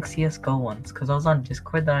you playing CS:GO once because I was on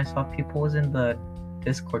Discord. Then I saw people was in the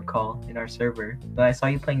Discord call in our server. But I saw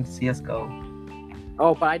you playing CS:GO.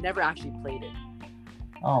 Oh, but I never actually played it.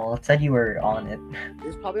 Oh, well, it said you were on it.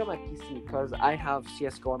 It's probably on my PC because I have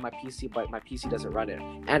CS:GO on my PC, but my PC doesn't run it,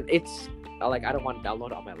 and it's like I don't want to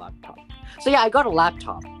download it on my laptop. So yeah, I got a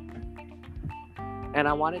laptop. and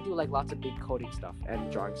I want to do like lots of big coding stuff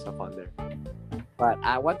and drawing stuff on there. But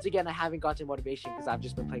once again, I haven't gotten motivation because I've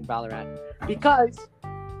just been playing Valorant. Because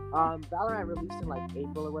Valorant released in like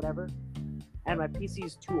April or whatever, and my PC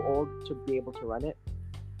is too old to be able to run it.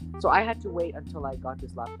 So I had to wait until I got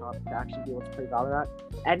this laptop to actually be able to play Valorant.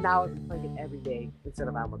 And now I'm playing it every day instead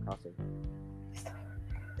of Animal Crossing.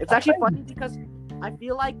 It's actually funny because I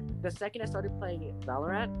feel like the second I started playing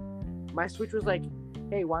Valorant, my Switch was like,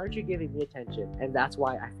 hey, why aren't you giving me attention? And that's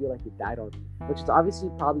why I feel like it died on me. Which is obviously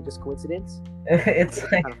probably just coincidence. It's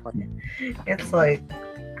like, kind of funny. it's like,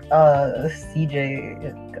 CJ,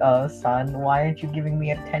 son, why aren't you giving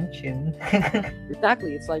me attention?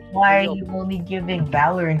 Exactly. It's like, why are you only giving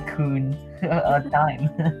Valorant Kun a time?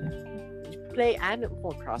 Play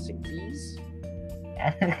Animal Crossing, please.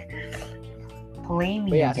 Play me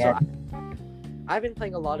But yeah, again. so I've been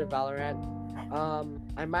playing a lot of Valorant.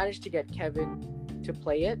 I managed to get Kevin to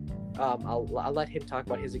play it. I'll let him talk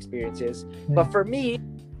about his experiences. But for me,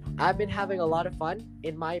 I've been having a lot of fun.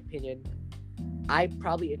 In my opinion, I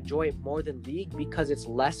probably enjoy it more than League because it's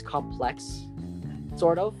less complex,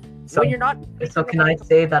 sort of. So, when you're not. So can I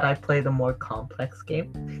say that I play the more complex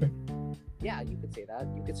game? Yeah, you could say that.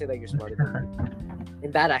 You could say that you're smarter than me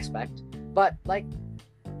in that aspect. But like,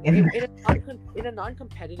 in a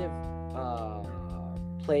non-competitive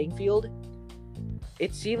playing field,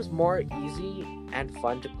 it seems more easy and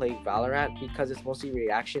fun to play Valorant because it's mostly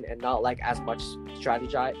reaction and not like as much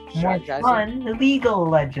strategizing. More fun. League of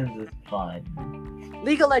Legends is fun.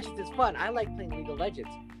 League of Legends is fun. I like playing League of Legends,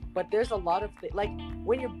 but there's a lot of like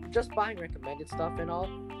when you're just buying recommended stuff and all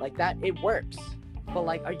like that, it works. But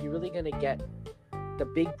like, are you really gonna get the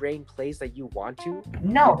big brain plays that you want to?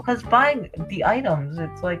 No, because buying the items,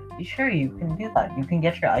 it's like, sure, you can do that. You can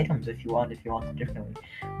get your items if you want it differently.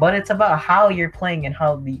 But it's about how you're playing and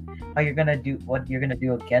how you're gonna do what you're gonna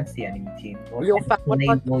do against the enemy team. What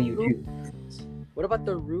about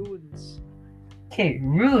the runes? Okay,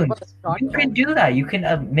 runes. You can do that. You can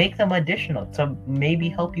make them additional to maybe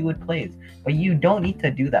help you with plays. But you don't need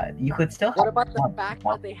to do that. You could still. What about the fact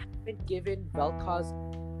that they haven't given Vel'Koz,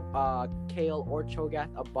 Kayle, or Cho'Gath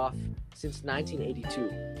a buff since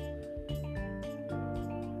 1982?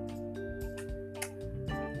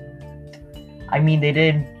 I mean, they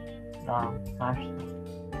did. Actually.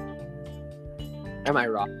 Am I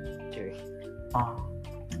wrong? Okay.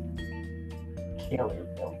 Kayle or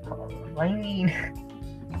Vel'Koz. I mean,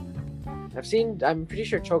 I'm pretty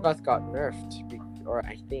sure Cho'Gath got nerfed, or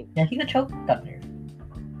I think. Yeah, he got nerfed.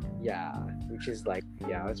 Yeah, which is like,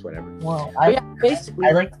 yeah, that's whatever. Well, basically,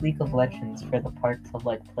 I like League of Legends for the parts of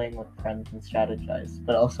like playing with friends and strategize,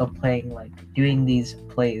 but also playing like doing these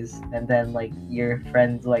plays, and then like your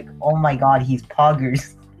friends like, oh my god, he's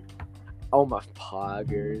poggers. Oh my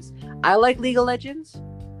poggers! I like League of Legends,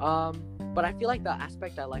 but I feel like the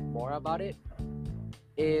aspect I like more about it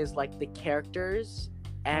is like the characters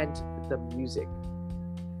and the music,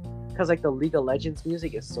 because like the League of Legends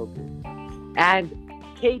music is so good, and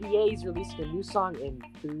KDA is releasing a new song in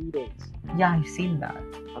 3 days. Yeah, I've seen that.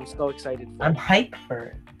 I'm so excited for I'm it. hyped for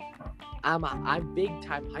it. I'm big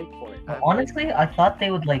time hyped for it. Honestly, I thought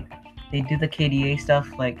they would like they do the KDA stuff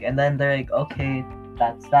like, and then they're like, okay,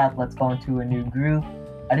 that's that. Let's go into a new group.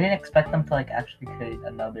 I didn't expect them to like actually create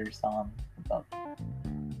another song about.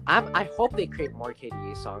 I hope they create more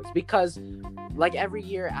KDA songs because, like every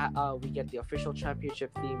year, we get the official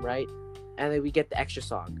championship theme, right? And then we get the extra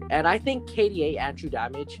song. And I think KDA and True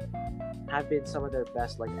Damage have been some of their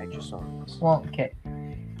best like extra songs. Well, okay.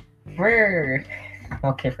 For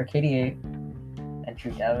KDA and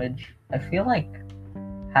True Damage, I feel like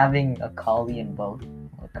having Akali in both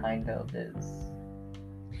kind of is.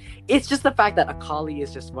 It's just the fact that Akali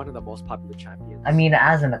is just one of the most popular champions. I mean,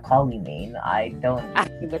 as an Akali main, I don't. As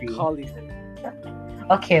an Akali.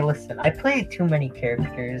 Okay, listen. I played too many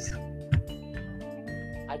characters.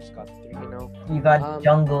 I just got 3, you know. You got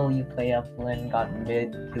jungle, you play Evelyn. Got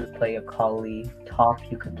mid, you play Akali. Top,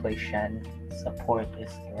 you could play Shen. Support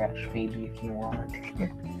is Thresh, maybe if you want.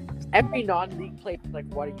 Every non-league player, like,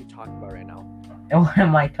 what are you talking about right now? And what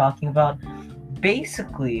am I talking about?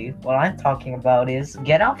 Basically, what I'm talking about is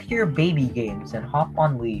get off your baby games and hop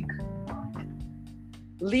on League.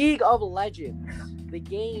 League of Legends, the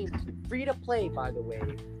game, free to play, by the way,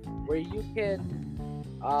 where you can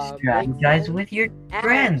strategize with your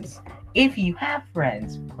friends. If you have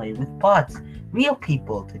friends, play with bots, real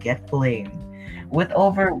people to get flamed. With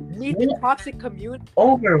over meet the toxic community.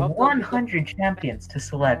 Over 100 champions to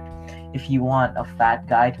select. If you want a fat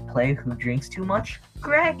guy to play who drinks too much,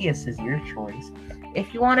 Gragas is your choice.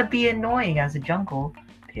 If you want to be annoying as a jungle,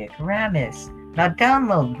 pick Rammus. Now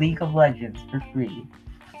download League of Legends for free.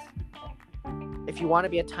 if you want to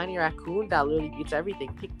be a tiny raccoon that literally beats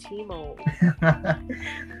everything, pick Teemo.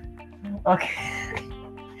 Okay.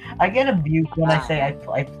 I get abused when I say I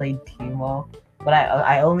played Teemo, but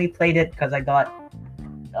I only played it because I got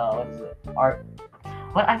what is it?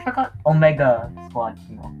 What I forgot Omega Squad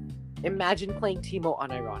Teemo. Imagine playing Teemo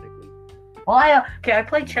unironically. Well, I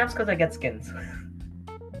play champs because I get skins.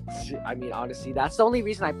 I mean, honestly, that's the only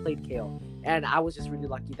reason I played Kale, and I was just really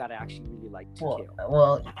lucky that I actually really liked Kale.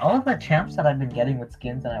 Well, all of the champs that I've been getting with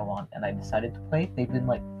skins that I want, and I decided to play, they've been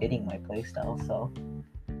like fitting my playstyle, so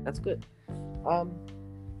that's good. I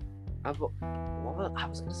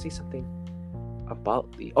was gonna say something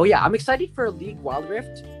about League. Oh yeah, I'm excited for League Wild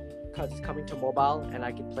Rift because it's coming to mobile, and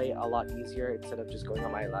I can play a lot easier instead of just going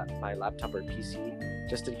on my laptop or PC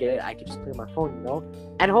just to get it. I can just play on my phone,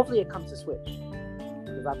 and hopefully it comes to Switch.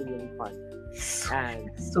 That'd be really fun.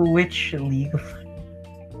 And Switch League.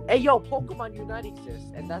 Hey yo, Pokemon Unite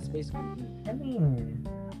exists, and that's basically League. I mean,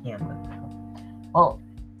 yeah. Well,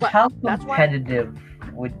 how competitive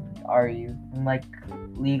are you in like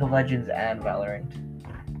League of Legends and Valorant?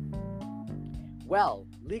 Well,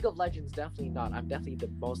 League of Legends definitely not. I'm definitely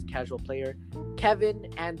the most casual player.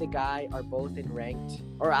 Kevin and the guy are both in ranked,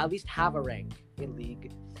 or at least have a rank in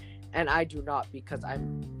League, and I do not because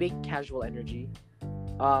I'm big casual energy.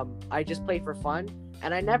 I just play for fun,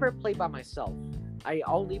 and I never play by myself. I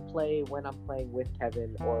only play when I'm playing with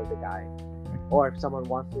Kevin or the guy, or if someone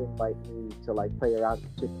wants to invite me to like play around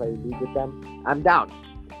to play League with them, I'm down.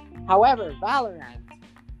 However, Valorant.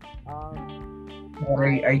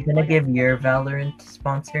 Are you gonna give your Valorant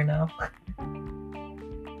sponsor now?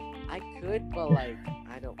 I could, but like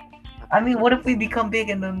I don't. I mean, what if we become big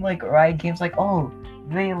and then like Riot Games like, oh,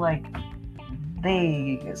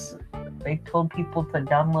 they told people to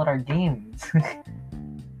download our games.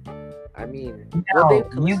 I mean, now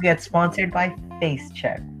you get sponsored by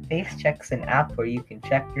FaceCheck. FaceCheck's an app where you can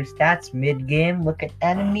check your stats mid-game, look at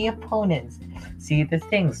enemy opponents, see the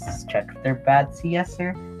things, check if they're bad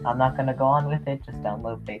CSer. I'm not gonna go on with it. Just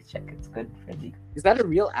download FaceCheck. It's good for the. Is that a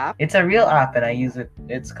real app? It's a real app, and I use it.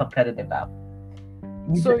 It's a competitive app.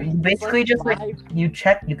 So basically, just like you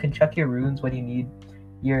can check your runes when you need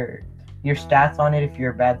your stats on it. If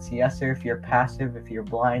you're a bad CSer, if you're passive, if you're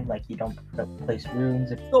blind, like you don't place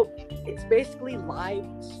runes. So it's basically live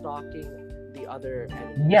stalking the other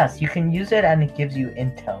enemies. Yes, you can use it, and it gives you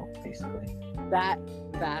intel, basically.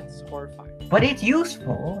 That's horrifying. But it's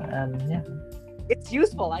useful, and yeah. It's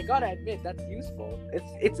useful. I gotta admit, that's useful.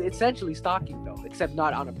 It's essentially stalking though, except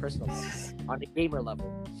not on a personal level, on a gamer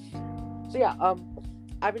level. So yeah,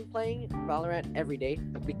 I've been playing Valorant every day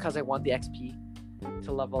because I want the XP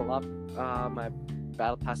to level up my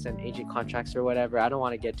battle pass and agent contracts or whatever. I don't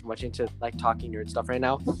want to get too much into like talking nerd stuff right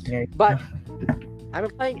now, but I've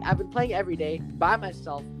been playing every day by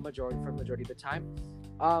myself for majority of the time.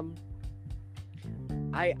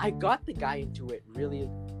 I got the guy into it really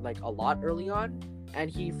like a lot early on, and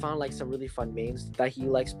he found like some really fun mains that he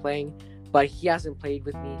likes playing, but he hasn't played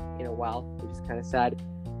with me in a while, which is kind of sad.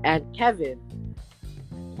 And Kevin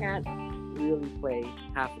can't really play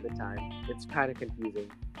half of the time. It's kind of confusing,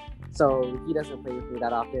 so he doesn't play with me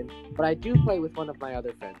that often, but I do play with one of my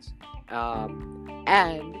other friends,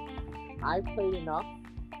 and I played enough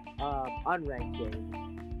unranked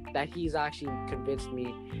game that he's actually convinced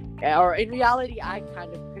me, or in reality I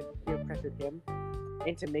kind of peer pressured him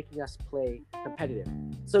into making us play competitive.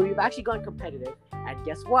 So we've actually gone competitive, and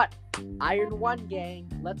guess what? Iron 1 gang,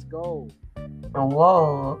 let's go. Oh,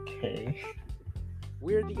 whoa, okay.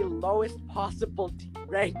 We're the lowest possible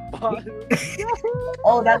rank bottom.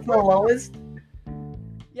 Oh, that's the lowest?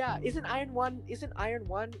 Yeah, isn't Iron 1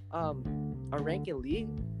 a rank in League?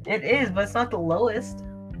 It is, but it's not the lowest.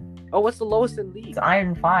 Oh, what's the lowest in League? It's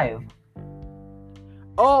Iron 5.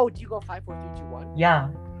 Oh, do you go 5, 4, 3, 2, 1? Yeah.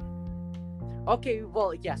 Okay,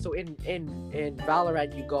 well, yeah, so in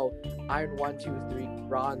Valorant you go Iron 1, 2, 3,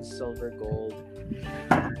 Bronze, Silver, Gold.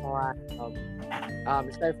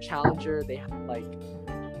 Instead of Challenger, they have like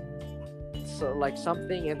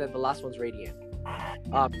something, and then the last one's Radiant.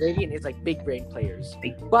 Radiant is like big brain players.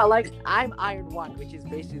 But like I'm Iron 1, which is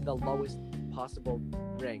basically the lowest possible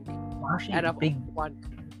rank. Actually, and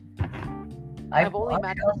I've only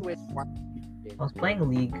matched with one. I was playing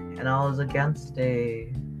League, and I was against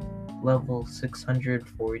a level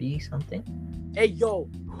 640 something. Hey yo,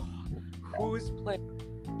 who's playing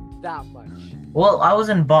that much? Well, I was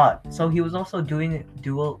in bot, so he was also doing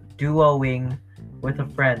duoing with a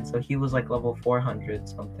friend, so he was like level 400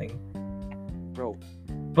 something. Bro.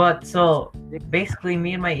 But so basically,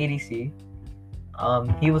 me and my ADC,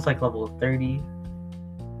 he was like level 30.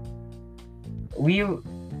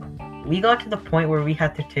 we got to the point where we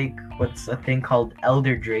had to take what's a thing called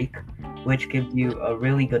Elder Drake, which gives you a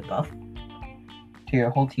really good buff to your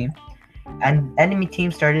whole team. And enemy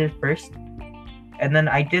team started it first, and then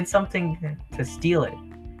I did something to steal it.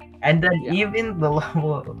 And then even the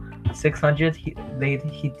level 600, he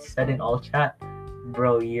said in all chat,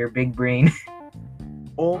 "Bro, you're big brain."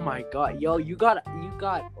 Oh my god, yo, you've been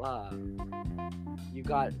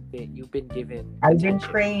given. I've been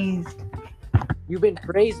attention. praised. You've been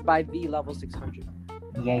praised by the level 600.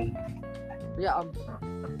 Yay. Yeah.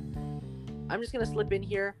 I'm just gonna slip in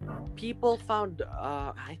here. People found.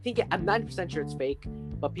 I'm 90% sure it's fake,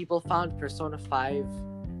 but people found Persona 5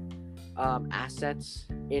 assets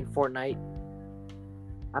in Fortnite.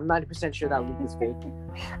 I'm 90% sure that leak is fake.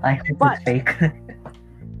 I hope it's fake.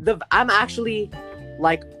 I'm actually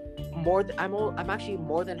like I'm actually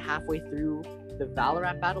more than halfway through the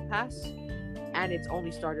Valorant Battle Pass, and it's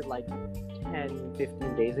only started like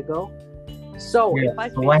 10-15 days ago. So if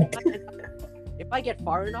I get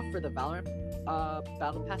far enough for the Valorant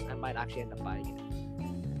Battle Pass, I might actually end up buying it.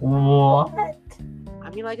 What? I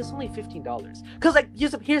mean, like, it's only $15. Cause like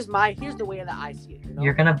here's the way that I see it. You know?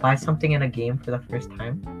 You're gonna buy something in a game for the first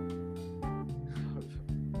time?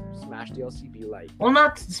 Smash DLC be like. Well,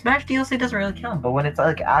 not Smash DLC doesn't really count, but when it's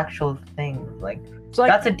like actual things, like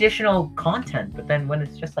that's additional content. But then when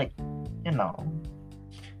it's just like, you know,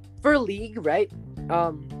 for League, right?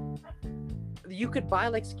 You could buy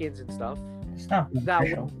like skins and stuff. It's not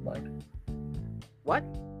beneficial. Like what?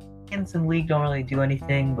 Skins in League don't really do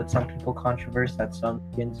anything, but some people controverse that some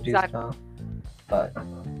skins do stuff. But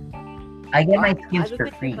I get my skins for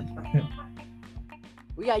free.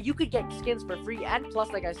 Yeah, you could get skins for free, and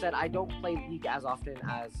plus, like I said, I don't play League as often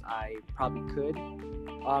as I probably could.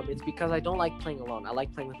 It's because I don't like playing alone. I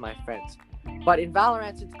like playing with my friends. But in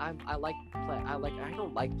Valorant, since I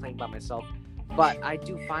don't like playing by myself, but I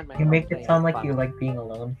do find myself. You make it sound like you like being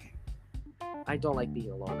alone. I don't like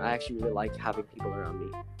being alone. I actually really like having people around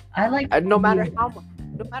me. I like no matter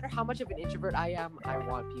how much of an introvert I am, I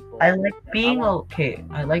want people. I like being okay.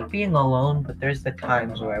 I like being alone, but there's the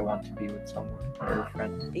times where I want to be with someone or a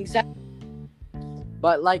friend. Exactly.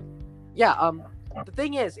 But like, yeah. The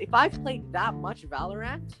thing is, if I've played that much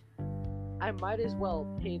Valorant, I might as well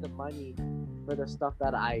pay the money for the stuff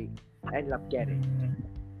that I ended up getting,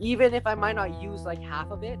 even if I might not use like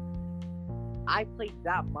half of it. I played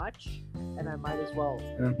that much, and I might as well.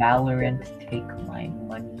 Valorant, take my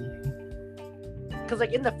money. Because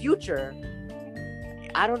like in the future,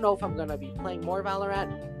 I don't know if I'm gonna be playing more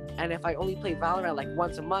Valorant, and if I only play Valorant like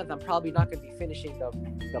once a month, I'm probably not gonna be finishing the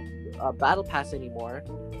Battle Pass anymore.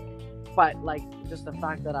 But like just the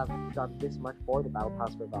fact that I've done this much for the Battle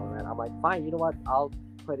Pass for Valorant, I'm like, fine, you know what? I'll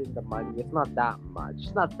put in the money. It's not that much.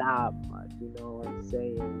 It's not that much, you know what I'm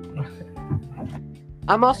saying?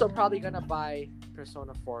 I'm also probably gonna buy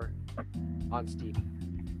Persona 4 on Steam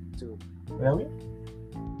soon. Really?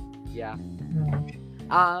 Yeah.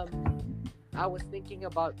 I was thinking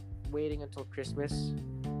about waiting until Christmas,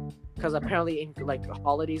 because apparently in like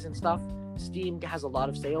holidays and stuff, Steam has a lot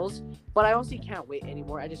of sales. But I honestly can't wait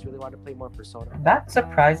anymore. I just really want to play more Persona. That's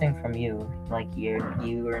surprising from you. Like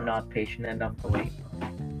you are not patient enough to wait.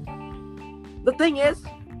 The thing is,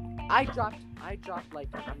 I dropped like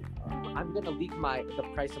I'm gonna leak the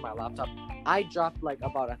price of my laptop. I dropped like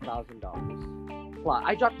about $1,000. Plus,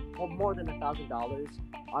 I dropped more than $1,000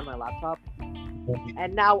 on my laptop,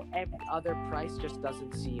 and now every other price just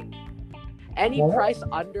doesn't seem. Any price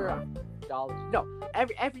under $100. No,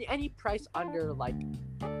 any price under like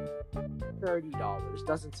 $30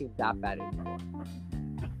 doesn't seem that bad anymore.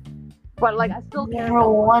 But like I still can't.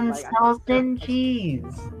 Bro, 1,000 G's.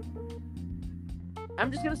 I'm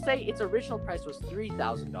just gonna say its original price was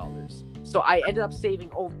 $3,000, so I ended up saving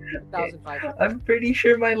over $2,500. I'm pretty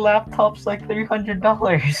sure my laptop's like $300.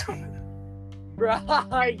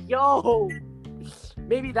 Bruh, yo,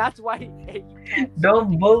 maybe that's why. You can't.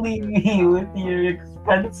 Don't bully me with your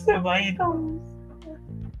expensive items.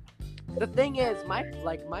 The thing is, my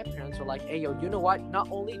parents were like, "Hey, yo, you know what? Not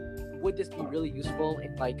only would this be really useful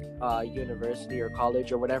in like university or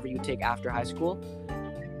college or whatever you take after high school,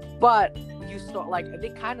 but you still like they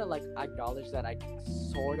kind of like acknowledged that I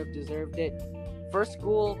sort of deserved it for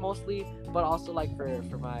school mostly, but also like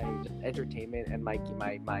for my entertainment and my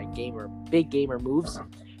big gamer moves,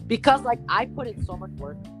 because like I put in so much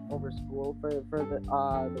work over school for the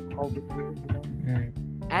COVID years, you know."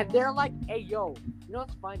 And they're like, "Hey, yo, you know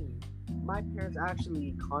what's funny? My parents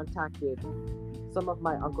actually contacted some of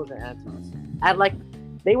my uncles and aunties, and like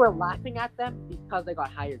they were laughing at them because they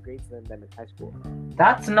got higher grades than them in high school."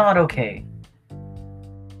 That's not okay.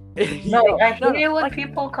 No, Yo, I no, hate no, it when like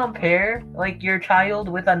people compare like your child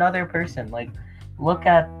with another person. Like, look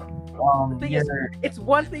at the thing is, your. it's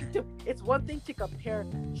one thing to compare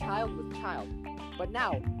child with child, but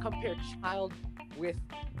now compare child with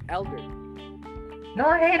elder. No,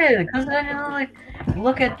 I hate it because then like,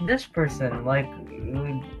 look at this person. Like,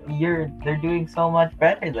 they're doing so much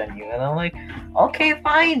better than you, and I'm like, okay,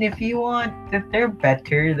 fine. If they're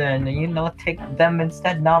better, then take them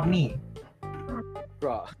instead, not me.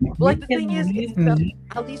 Bruh. But You like the thing can is, it's leave me.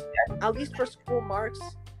 at least at least for school marks.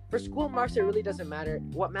 For school marks, it really doesn't matter.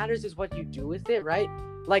 What matters is what you do with it, right?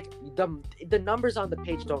 Like the numbers on the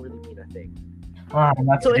page don't really mean a thing. Ah,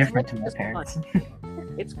 that's So it's different really to my just fun.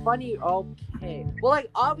 parents. It's funny, okay. Well, like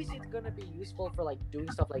obviously it's gonna be useful for like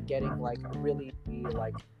doing stuff like getting like really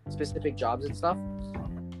like specific jobs and stuff.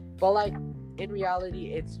 But like in reality,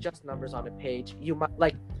 it's just numbers on a page. You might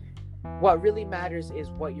like what really matters is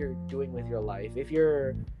what you're doing with your life. If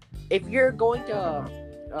you're going to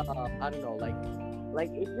I don't know, like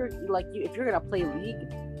if you're gonna play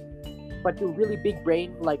League but do really big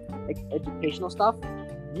brain like educational stuff,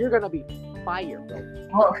 you're gonna be fire, bro.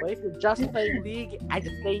 Well, But if you're just playing League and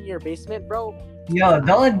just stay in your basement, bro, yo,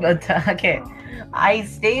 don't. Okay, I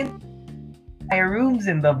stay in my rooms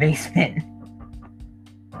in the basement.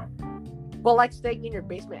 well, like staying in your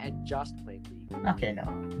basement and just playing League. Okay, no.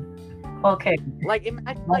 Okay, Like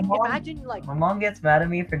My mom- imagine like my mom gets mad at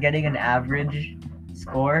me for getting an average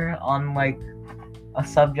score on like a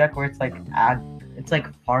subject where it's like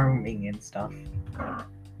farming and stuff.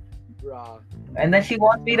 bruh. And then she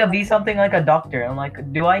wants me to be something like a doctor. I'm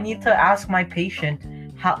like, do I need to ask my patient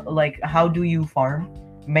how do you farm?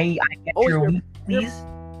 May I get Oh, your you're- wheat, please?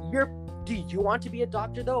 Do you want to be a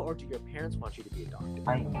doctor though, or do your parents want you to be a doctor?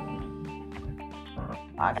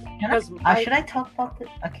 Should I talk about this?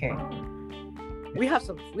 Okay. We have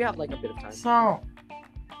like a bit of time. So,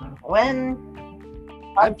 when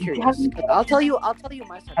I'm curious. I'll tell you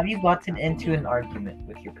my side. have you gotten into an argument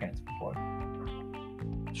with your parents before?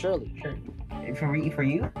 Surely. Sure. For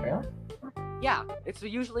you? Really? Yeah, it's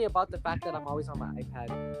usually about the fact that I'm always on my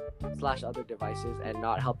iPad / other devices and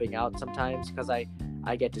not helping out sometimes because I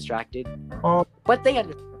get distracted. Oh. But they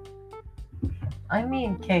understand. I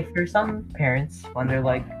mean, okay, for some parents, when they're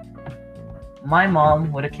like, my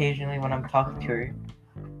mom would occasionally, when I'm talking to her,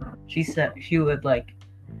 she would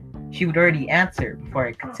already answer before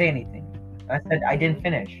I could say anything. I said I didn't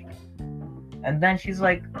finish, and then she's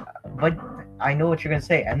like, but I know what you're gonna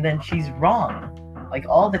say, and then she's wrong, like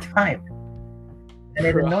all the time, and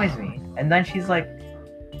it annoys me. And then she's like,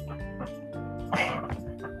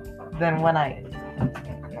 then when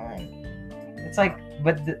it's like,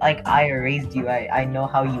 but like I raised you, I know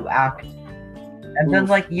how you act. And then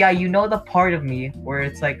like, yeah, you know the part of me where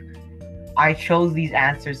it's like I chose these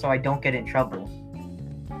answers so I don't get in trouble.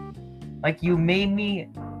 Like you made me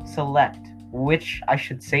select which I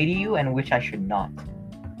should say to you and which I should not.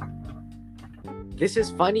 This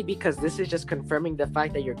is funny because this is just confirming the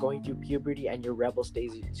fact that you're going through puberty and your rebel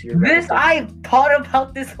stage. I thought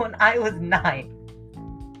about this when I was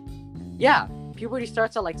 9. Yeah, puberty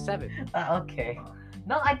starts at like 7. Okay.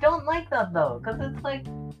 No, I don't like that though, because it's like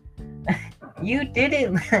you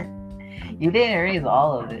didn't erase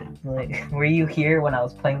all of it. Like, were you here when I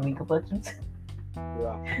was playing League of Legends?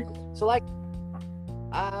 Yeah. So like,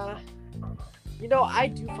 I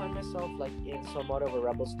do find myself like in somewhat of a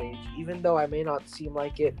rebel stage, even though I may not seem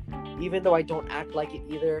like it, even though I don't act like it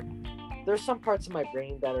either. There's some parts of my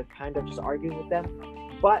brain that are kind of just arguing with them,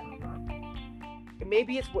 but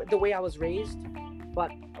maybe it's the way I was raised.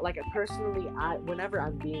 But like personally, whenever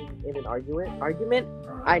I'm being in an argument,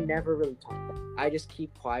 I never really talk back. I just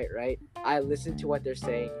keep quiet, right? I listen to what they're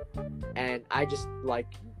saying, and I just like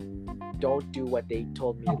don't do what they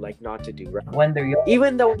told me like not to do. Right? When they're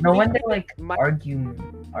Even though when they're like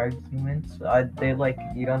arguments, they like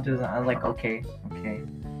you don't do that. I'm like okay,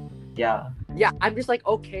 yeah. Yeah, I'm just like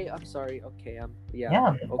okay, I'm sorry, okay,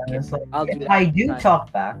 Yeah. okay. Like, I'll do if that I do next time.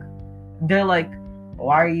 talk back, they're like,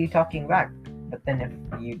 why are you talking back? But then if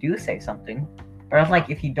you do say something, or like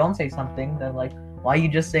if you don't say something, then like, why are you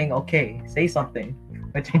just saying okay? Say something,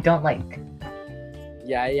 which I don't like.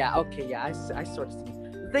 Yeah, okay, yeah, I sort of see.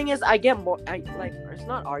 The thing is, I get more, it's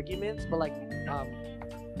not arguments, but like, I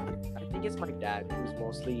think it's my dad who's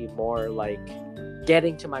mostly more like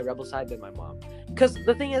getting to my rebel side than my mom. Because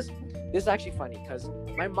the thing is, this is actually funny, because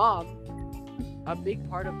my mom, a big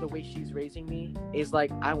part of the way she's raising me is like,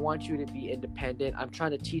 I want you to be independent. I'm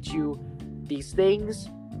trying to teach you these things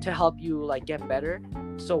to help you like get better.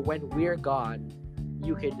 So when we're gone,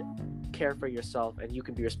 you could care for yourself and you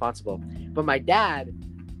can be responsible. But my dad,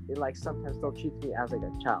 it like sometimes still treats me as like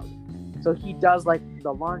a child. So he does like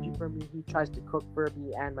the laundry for me. He tries to cook for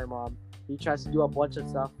me and my mom. He tries to do a bunch of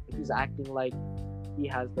stuff. He's acting like he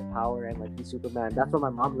has the power and like he's Superman. That's what my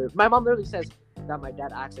mom literally says that my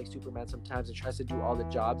dad acts like Superman sometimes and tries to do all the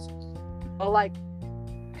jobs. But like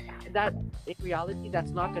that, in reality,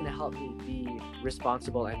 that's not gonna help me be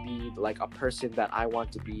responsible and be like a person that I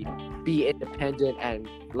want to be independent. And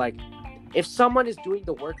like, if someone is doing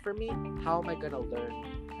the work for me, how am I gonna learn?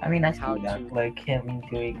 I mean, I see that, like him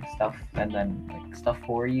doing stuff and then like stuff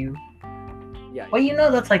for you. Yeah. Well, you know,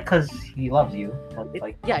 that's like because he loves you.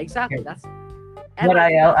 Like, yeah, exactly. That's. But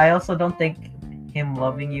I also don't think him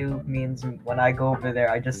loving you means when I go over there,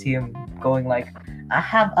 I just see him going like, I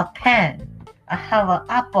have a pen, I have an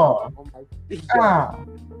apple. Oh my.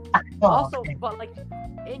 Apple. Also, but like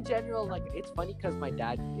in general, like it's funny because my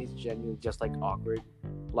dad is genuinely just like awkward.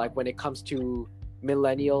 Like when it comes to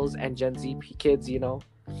millennials and Gen Z kids, you know.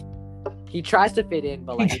 He tries to fit in,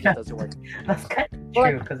 but like it just doesn't work. That's kind of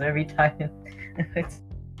true, because every time it's...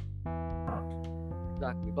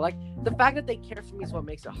 Exactly. But like the fact that they care for me is what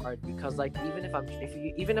makes it hard, because like even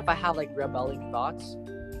if I have like rebelling thoughts,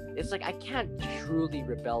 it's like I can't truly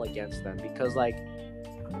rebel against them because like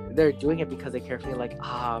they're doing it because they care for me. Like,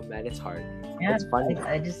 man, it's hard. Yeah, it's funny.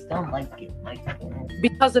 I just don't like it. Like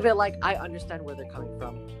because of it, like I understand where they're coming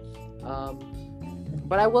from.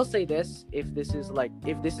 But I will say this: if this is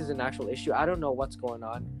an actual issue, I don't know what's going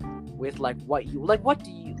on with like what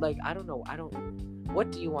do you like? I don't know.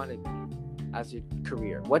 What do you want to be as your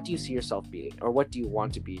career? What do you see yourself being, or what do you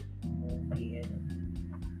want to be?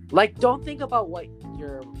 Like, don't think about what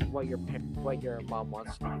your mom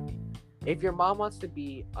wants you to be. If your mom wants to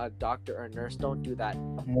be a doctor or a nurse, don't do that.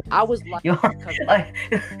 I was lucky because like,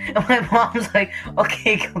 my mom's like,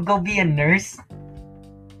 okay, go be a nurse.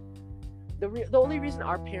 The only reason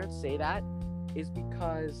our parents say that is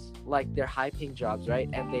because like they're high-paying jobs, right?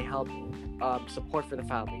 And they help support for the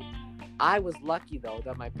family. I was lucky though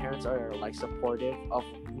that my parents are like supportive of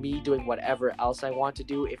me doing whatever else I want to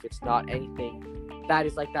do if it's not anything that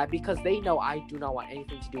is like that, because they know I do not want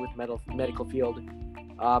anything to do with medical field.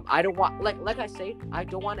 I don't want like I say, I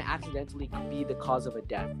don't want to accidentally be the cause of a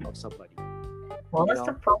death of somebody. Well, that's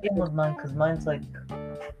the problem with mine, because mine's like,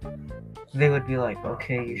 they would be like,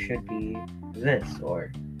 okay, you should be this,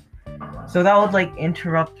 or so that would like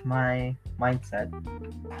interrupt my mindset.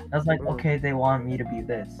 I was like, okay, they want me to be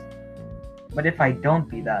this, but if I don't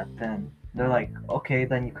be that, then they're like, okay,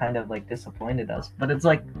 then you kind of like disappointed us. But it's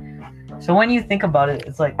like, so when you think about it,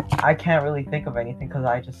 it's like I can't really think of anything because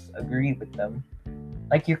I just agree with them.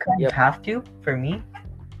 Like you kind of have to, for me.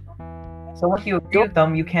 So once you agree with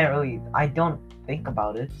them, you can't really. I don't think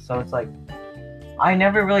about it, so it's like I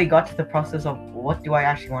never really got to the process of what do I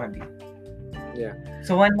actually want to be. Yeah.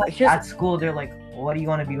 So when like at school they're like, what do you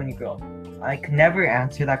want to be when you grow up? I could never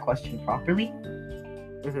answer that question properly.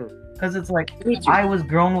 Because it's like I was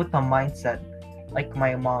grown with a mindset like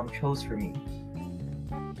my mom chose for me.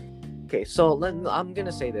 Okay, so I'm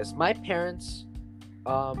gonna say this: my parents,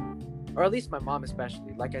 or at least my mom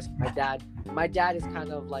especially. Like I said, my dad is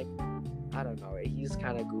kind of like, I don't know, he's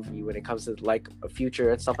kind of goofy when it comes to like a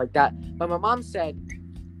future and stuff like that. But my mom said,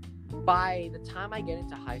 by the time I get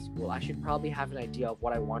into high school, I should probably have an idea of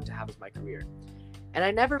what I want to have as my career. And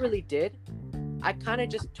I never really did. I kind of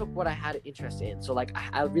just took what I had an interest in. So like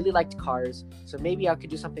I really liked cars, so maybe I could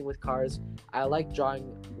do something with cars. I like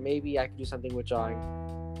drawing, maybe I could do something with drawing.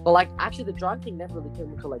 But like actually the drawing thing never really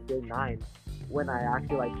came until like grade 9 when I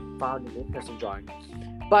actually like found an interest in drawing.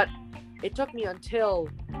 But it took me until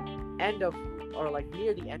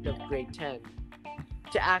near the end of grade 10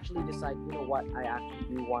 to actually decide, you know what, I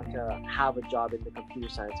actually do want to have a job in the computer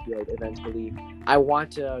science field eventually. I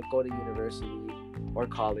want to go to university or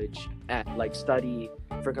college and like study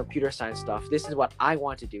for computer science stuff. This is what I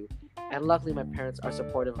want to do. And luckily my parents are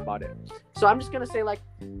supportive about it. So I'm just gonna say, like,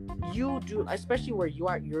 you do, especially where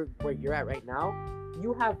you're at right now,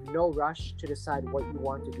 you have no rush to decide what you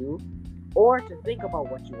want to do or to think about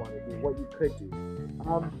what you want to do, what you could do.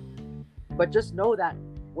 But just know that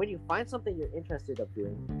when you find something you're interested in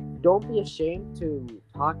doing, don't be ashamed to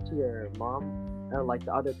talk to your mom or like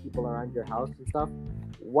the other people around your house and stuff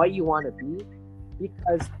what you want to be,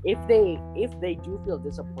 because if they do feel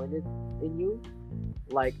disappointed in you,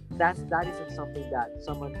 like that isn't something that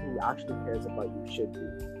someone who actually cares about you should do.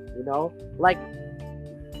 You know, like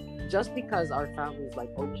just because our family is like,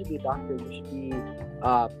 oh, you should be a doctor, you should be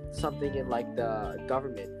something in like the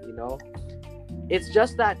government, you know, it's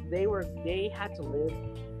just that they had to live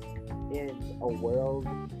in a world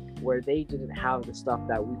where they didn't have the stuff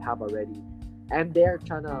that we have already, and they're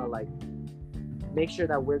trying to like make sure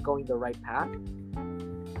that we're going the right path.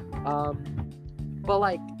 But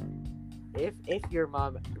like if your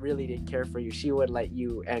mom really did care for you, she would let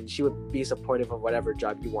you, and she would be supportive of whatever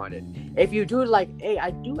job you wanted. If you do like, hey,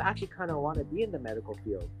 I do actually kind of want to be in the medical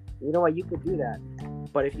field, you know what, you could do that.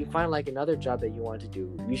 But if you find like another job that you want to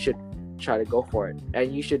do, you should try to go for it.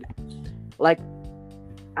 And you should, like,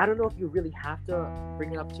 I don't know if you really have to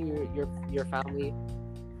bring it up to your family.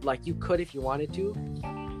 Like, you could if you wanted to,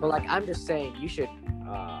 but like, I'm just saying, you should,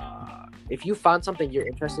 if you found something you're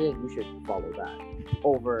interested in, you should follow that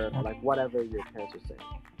over like whatever your parents are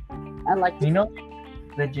saying. And like, You know,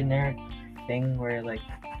 the generic thing where like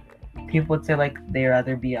people would say like they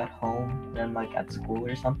rather be at home than like at school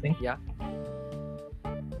or something. Yeah.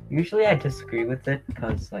 Usually I disagree with it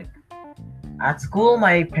because like at school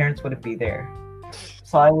my parents wouldn't be there.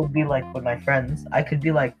 So I would be like with my friends. I could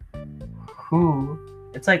be like, who?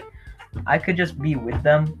 It's like I could just be with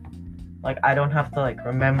them. Like I don't have to like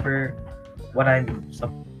remember what I'm.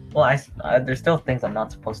 There's still things I'm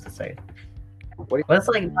not supposed to say. But it's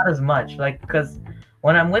like not as much. Like because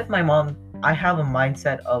when I'm with my mom, I have a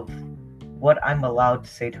mindset of what I'm allowed to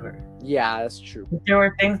say to her. Yeah, that's true. There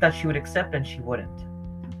were things that she would accept and she wouldn't.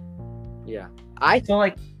 Yeah. So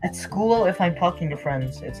like at school, if I'm talking to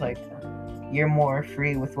friends, it's like you're more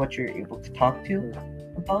free with what you're able to talk to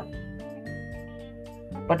about.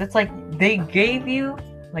 But it's like they gave you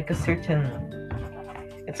like a certain,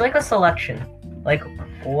 it's like a selection. Like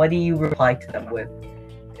what do you reply to them with?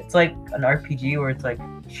 It's like an RPG where it's like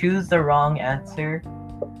choose the wrong answer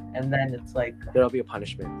and then it's like there'll be a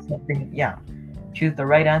punishment. Something, yeah. Choose the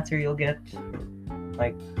right answer, you'll get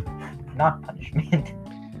like not punishment.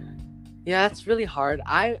 Yeah, it's really hard.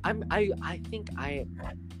 I think I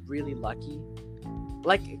am really lucky.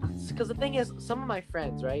 Like, because the thing is, some of my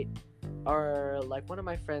friends, right, are like, one of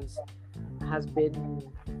my friends has been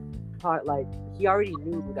taught, like, he already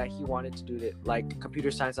knew that he wanted to do it, like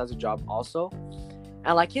computer science as a job also,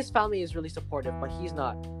 and like his family is really supportive, but he's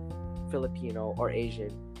not Filipino or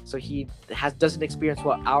Asian, so he doesn't experience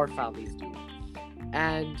what our families do.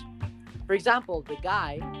 And for example, the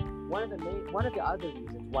guy, one of the other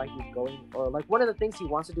reasons why he's going, or like one of the things he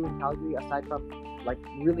wants to do in Calgary, aside from like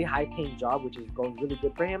really high paying job, which is going really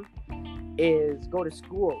good for him, is go to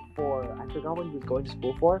school for, I forgot what he was going to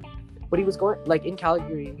school for, but he was going, like in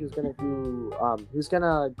Calgary, he was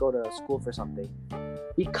gonna go to school for something,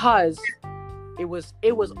 because it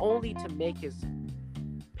was only to make his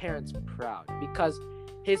parents proud, because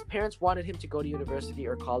his parents wanted him to go to university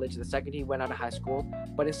or college the second he went out of high school,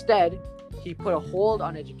 but instead he put a hold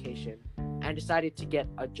on education and decided to get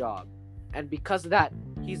a job. And because of that,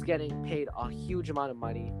 he's getting paid a huge amount of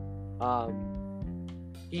money.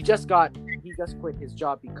 He just quit his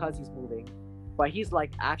job because he's moving, but he's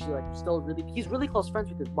like actually like he's really close friends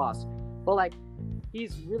with his boss, but like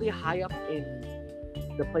he's really high up in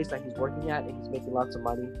the place that he's working at, and he's making lots of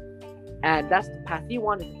money, and that's the path he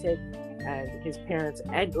wanted to take. And his parents,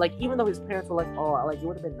 and like, even though his parents were like, oh, like it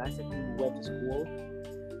would have been nice if he went to school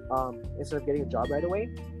instead of getting a job right away,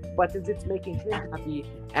 but since it's making him happy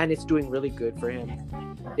and it's doing really good for him,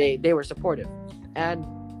 they were supportive. And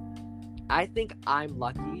I think I'm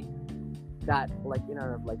lucky that, like, in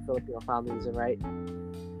our like Filipino families, and right,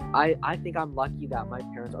 I think I'm lucky that my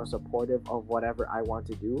parents are supportive of whatever I want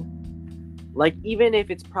to do. Like, even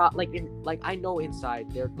if it's I know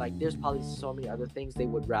inside they're like, there's probably so many other things they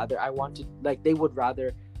would rather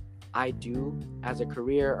I do as a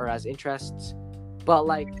career or as interests, but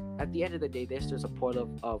like at the end of the day, they're still supportive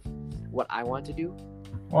of what I want to do.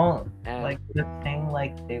 Well, and like the thing,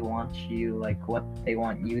 like they want you, like what they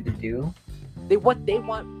want you to do. What they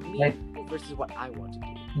want me to do versus what I want to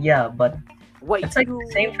do. Yeah, but it's like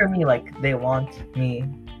the same for me. Like they want me.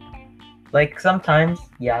 Like sometimes,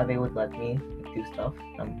 yeah, they would let me do stuff.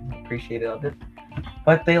 I'm appreciative of it,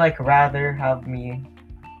 but they like rather have me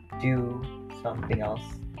do something else,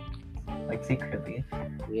 like secretly.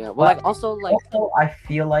 Yeah. Well, like also I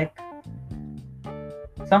feel like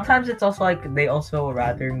sometimes it's also like they also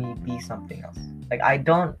rather me be something else. Like I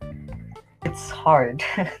don't. It's hard.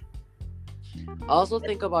 I also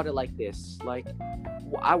think about it like this. Like,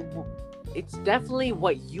 it's definitely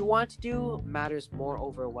what you want to do matters more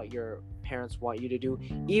over what your parents want you to do,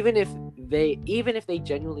 even if they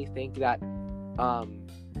genuinely think that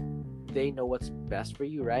they know what's best for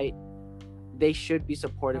you, right? They should be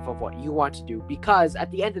supportive of what you want to do, because at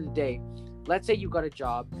the end of the day, let's say you got a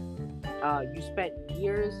job, you spent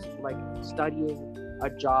years like studying a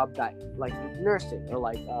job that like nursing or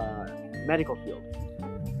like medical field.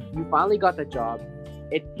 You finally got the job,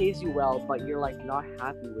 it pays you well, but you're like not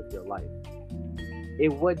happy with your life.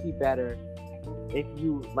 It would be better if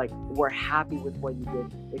you were happy with what you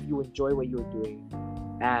did, if you enjoy what you were doing,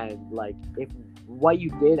 and if what you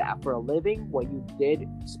did for a living, what you did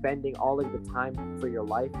spending all of the time for your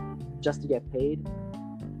life just to get paid,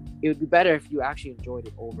 it would be better if you actually enjoyed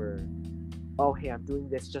it over, oh, hey, I'm doing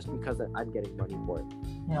this just because I'm getting money for it.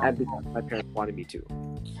 Yeah. And because my parents wanted me to.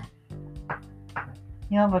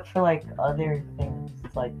 Yeah, but for like other things,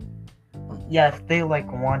 it's like, yeah, if they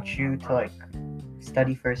like want you to like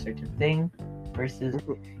study for a certain thing versus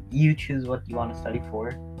you choose what you want to study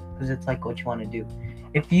for, because it's like what you want to do.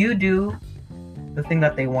 If you do the thing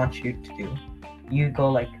that they want you to do, you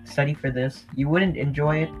go like study for this, you wouldn't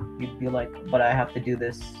enjoy it. You'd be like, but I have to do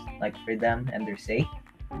this like for them and their sake.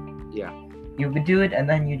 Yeah. You would do it, and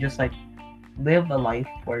then you just like live a life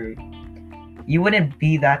where you wouldn't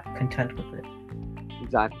be that content with it.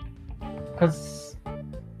 Exactly. Because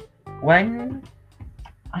when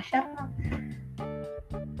I feel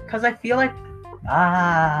like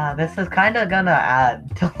this is kind of gonna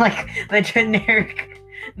add to like the generic.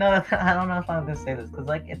 No, I don't know if I'm gonna say this because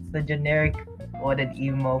like it's the generic what an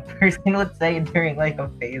emo person would say during like a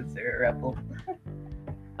phase or a rebel.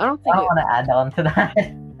 I don't want to add on to that.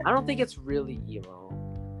 I don't think it's really emo.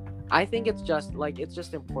 I think it's just like it's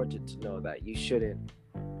just important to know that you shouldn't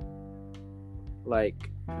like.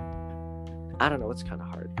 I don't know. It's kind of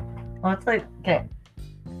hard. Well, it's like okay.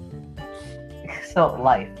 So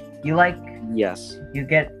life, you like yes. You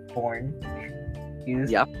get born. You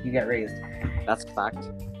get raised. That's a fact.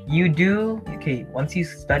 You do okay. Once you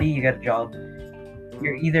study, you get a job.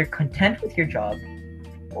 You're either content with your job,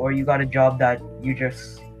 or you got a job that you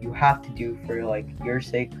have to do for like your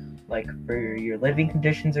sake, like for your living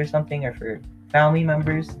conditions or something, or for family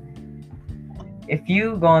members. If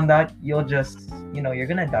you go on that, you'll just you're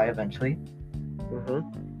gonna die eventually.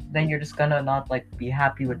 Then you're just gonna not like be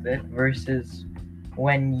happy with it. Versus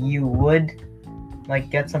when you would like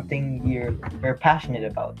get something you're passionate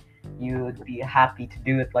about, you would be happy to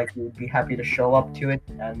do it. Like you would be happy to show up to it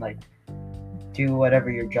and like do whatever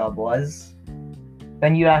your job was.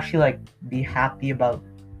 Then you actually like be happy about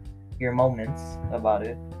your moments about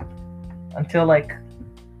it until like,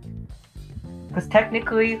 because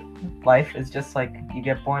technically life is just like you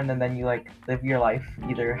get born and then you like live your life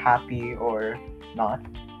either happy or not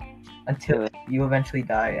until you eventually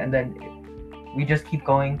die, and then we just keep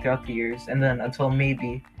going throughout the years, and then until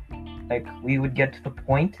maybe like we would get to the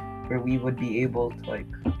point where we would be able to like,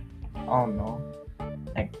 I don't know,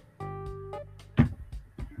 like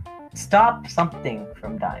stop something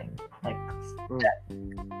from dying, like death.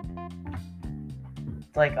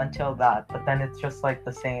 It's like until that, but then it's just like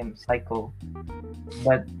the same cycle,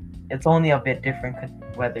 but it's only a bit different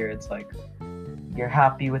whether it's like you're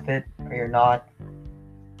happy with it or you're not.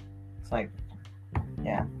 It's like,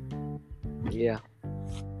 yeah.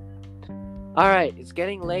 All right, it's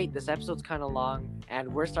getting late. This episode's kind of long,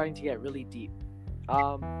 and we're starting to get really deep.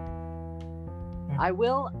 I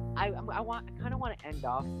kind of want to end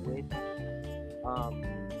off with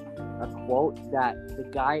a quote that the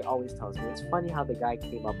guy always tells me. It's funny how the guy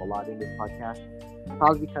came up a lot in this podcast,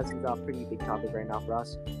 probably because he's a pretty big topic right now for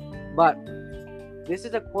us. But this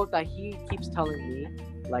is a quote that he keeps telling me,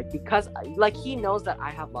 like, because like he knows that I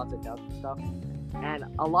have lots of doubts and stuff, and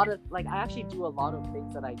a lot of like I actually do a lot of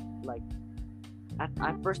things that I like.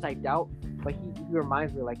 At first I doubt, but he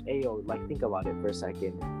reminds me like, hey yo, like think about it for a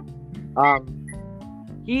second.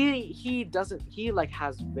 He like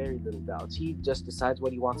has very little doubts. He just decides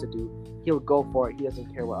what he wants to do. He'll go for it. He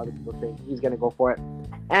doesn't care what other people think. He's gonna go for it.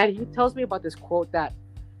 And he tells me about this quote that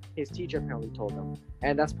his teacher apparently told him,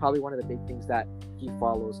 and that's probably one of the big things that he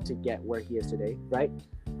follows to get where he is today, right?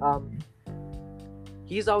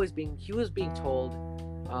 He was being told,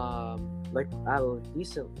 like at a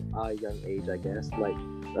decent young age, I guess, like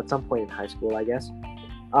at some point in high school, I guess.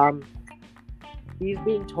 He's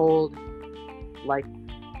being told, like,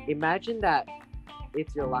 imagine that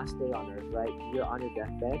it's your last day on earth, right? You're on your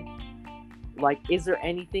deathbed. Like, is there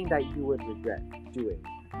anything that you would regret doing?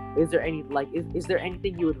 Is there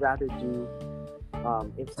anything you would rather do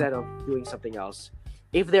instead of doing something else?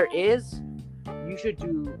 If there is, you should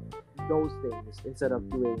do those things instead of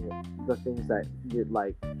doing the things that you're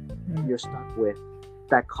stuck with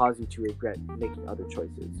that cause you to regret making other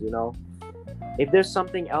choices, If there's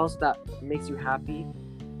something else that makes you happy,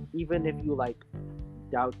 even if you like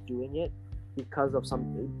doubt doing it because of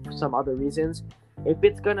some other reasons, if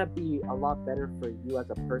it's gonna be a lot better for you as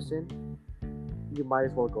a person, you might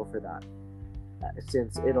as well go for that,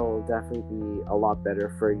 since it'll definitely be a lot better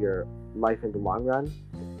for your life in the long run.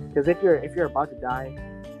 Because if you're about to die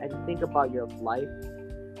and you think about your life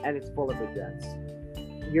and it's full of regrets,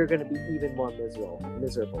 you're gonna be even more miserable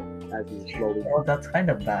as you slowly. Well, that's kind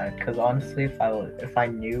of bad, because honestly, if I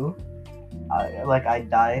knew, I'd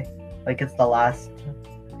die like it's the last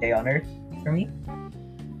day on Earth for me,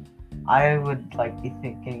 I would like be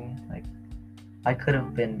thinking like I could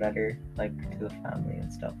have been better, like to the family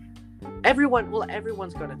and stuff.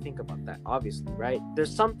 Everyone's gonna think about that, obviously, right?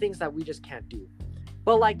 There's some things that we just can't do.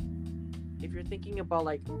 But like, if you're thinking about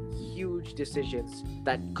like huge decisions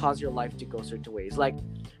that cause your life to go certain ways, like,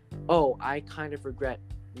 oh, I kind of regret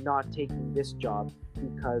not taking this job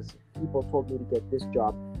because people told me to get this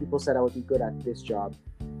job. People said I would be good at this job.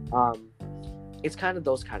 It's kind of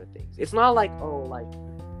those kind of things. It's not like, oh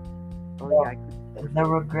yeah, the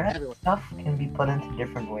regret stuff can be put into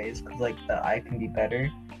different ways, because like the I can be better.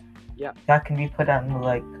 Yeah. That can be put out in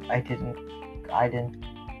like I didn't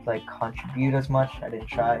like contribute as much. I didn't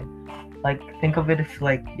try. Like think of it if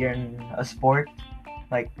like you're in a sport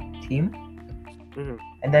like team,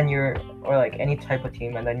 and then or like any type of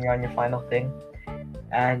team, and then you're on your final thing,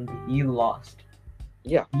 and you lost.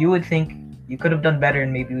 Yeah. You would think you could have done better,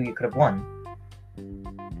 and maybe you could have won.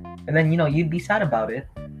 And then you'd be sad about it.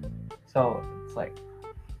 So it's like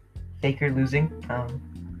Faker losing.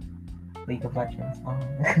 League of Legends.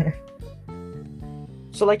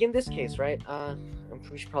 So like in this case, right?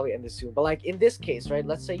 We should probably end this soon. But like in this case, right?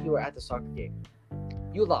 Let's say you were at the soccer game,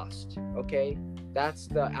 you lost. Okay, that's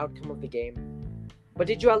the outcome of the game. But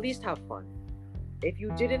did you at least have fun? If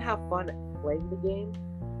you didn't have fun playing the game,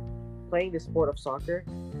 playing the sport of soccer,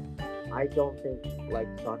 I don't think like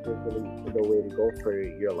soccer is really the way to go for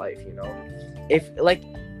your life. If like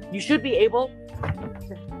you should be able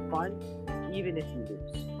to have fun even if you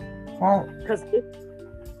lose. Well, because if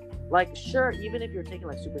like sure, even if you're taking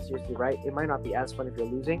like super seriously, right, it might not be as fun if you're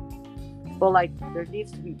losing, but like there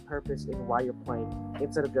needs to be purpose in why you're playing,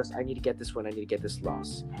 instead of just I need to get this win, I need to get this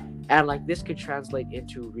loss. And like this could translate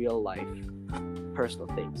into real life personal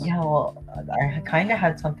things. Yeah, well, I kind of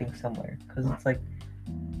had something similar, because it's like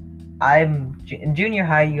in junior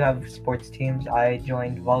high you have sports teams. I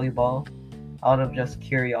joined volleyball out of just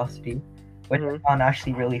curiosity, which I found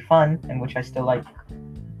actually really fun, and which I still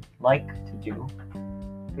like to do.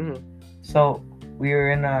 So we were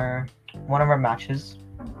in one of our matches.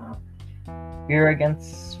 We were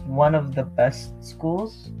against one of the best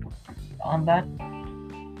schools on that.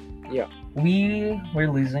 Yeah. We were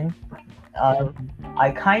losing.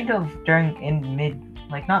 I kind of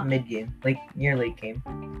not mid game, like near late game,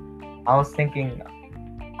 I was thinking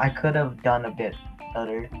I could have done a bit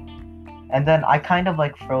better. And then I kind of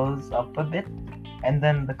like froze up a bit. And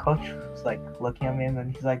then the coach was like looking at me, and then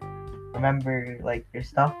he's like, remember like your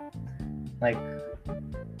stuff? Like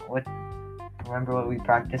remember what we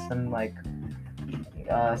practiced, and like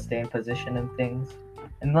stay in position and things.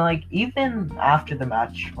 And then like even after the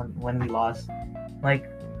match when we lost, like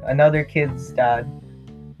another kid's dad,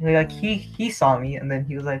 like he saw me, and then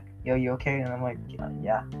he was like, yo, you okay? And I'm like,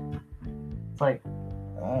 yeah. It's like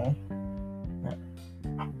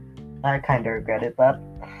I kind of regret it, but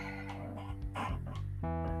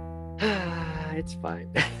it's fine.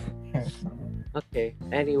 Okay,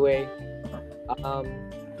 anyway,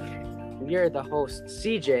 we're the hosts,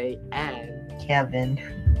 CJ and Kevin.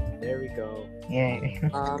 There we go. Yay.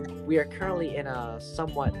 We are currently in a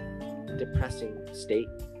somewhat depressing state.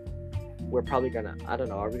 We're probably gonna, I don't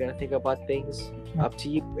know, are we gonna think about things? Up to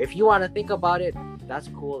you. If you want to think about it, that's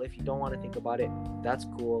cool. If you don't want to think about it, that's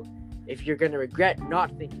cool. If you're gonna regret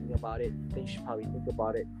not thinking about it, then you should probably think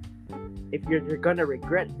about it. If you're gonna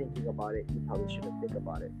regret thinking about it, you probably shouldn't think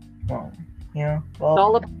about it. Well, yeah. Well, it's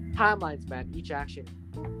all about timelines, man. Each action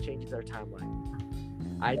changes our timeline.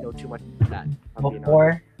 I know too much about that.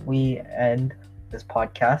 Before we end this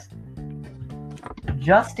podcast,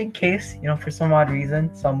 just in case, for some odd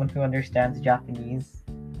reason, someone who understands Japanese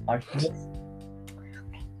watches this,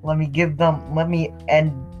 let me give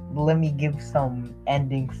some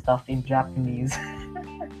ending stuff in Japanese.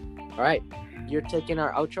 Alright, you're taking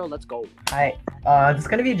our outro, let's go. Alright, it's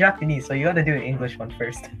gonna be Japanese, so you gotta do an English one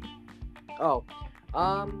first. Oh,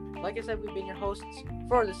 like I said, we've been your hosts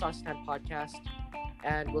for the Saucy Time Podcast,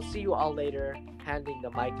 and we'll see you all later, handing the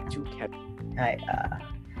mic to Kevin. Alright,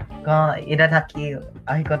 いただき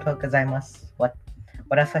ありがとうございます。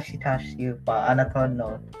私たちはあなた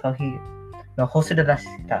の時のホストでし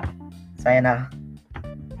た。さよなら。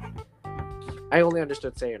I only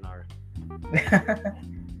understood sayonara.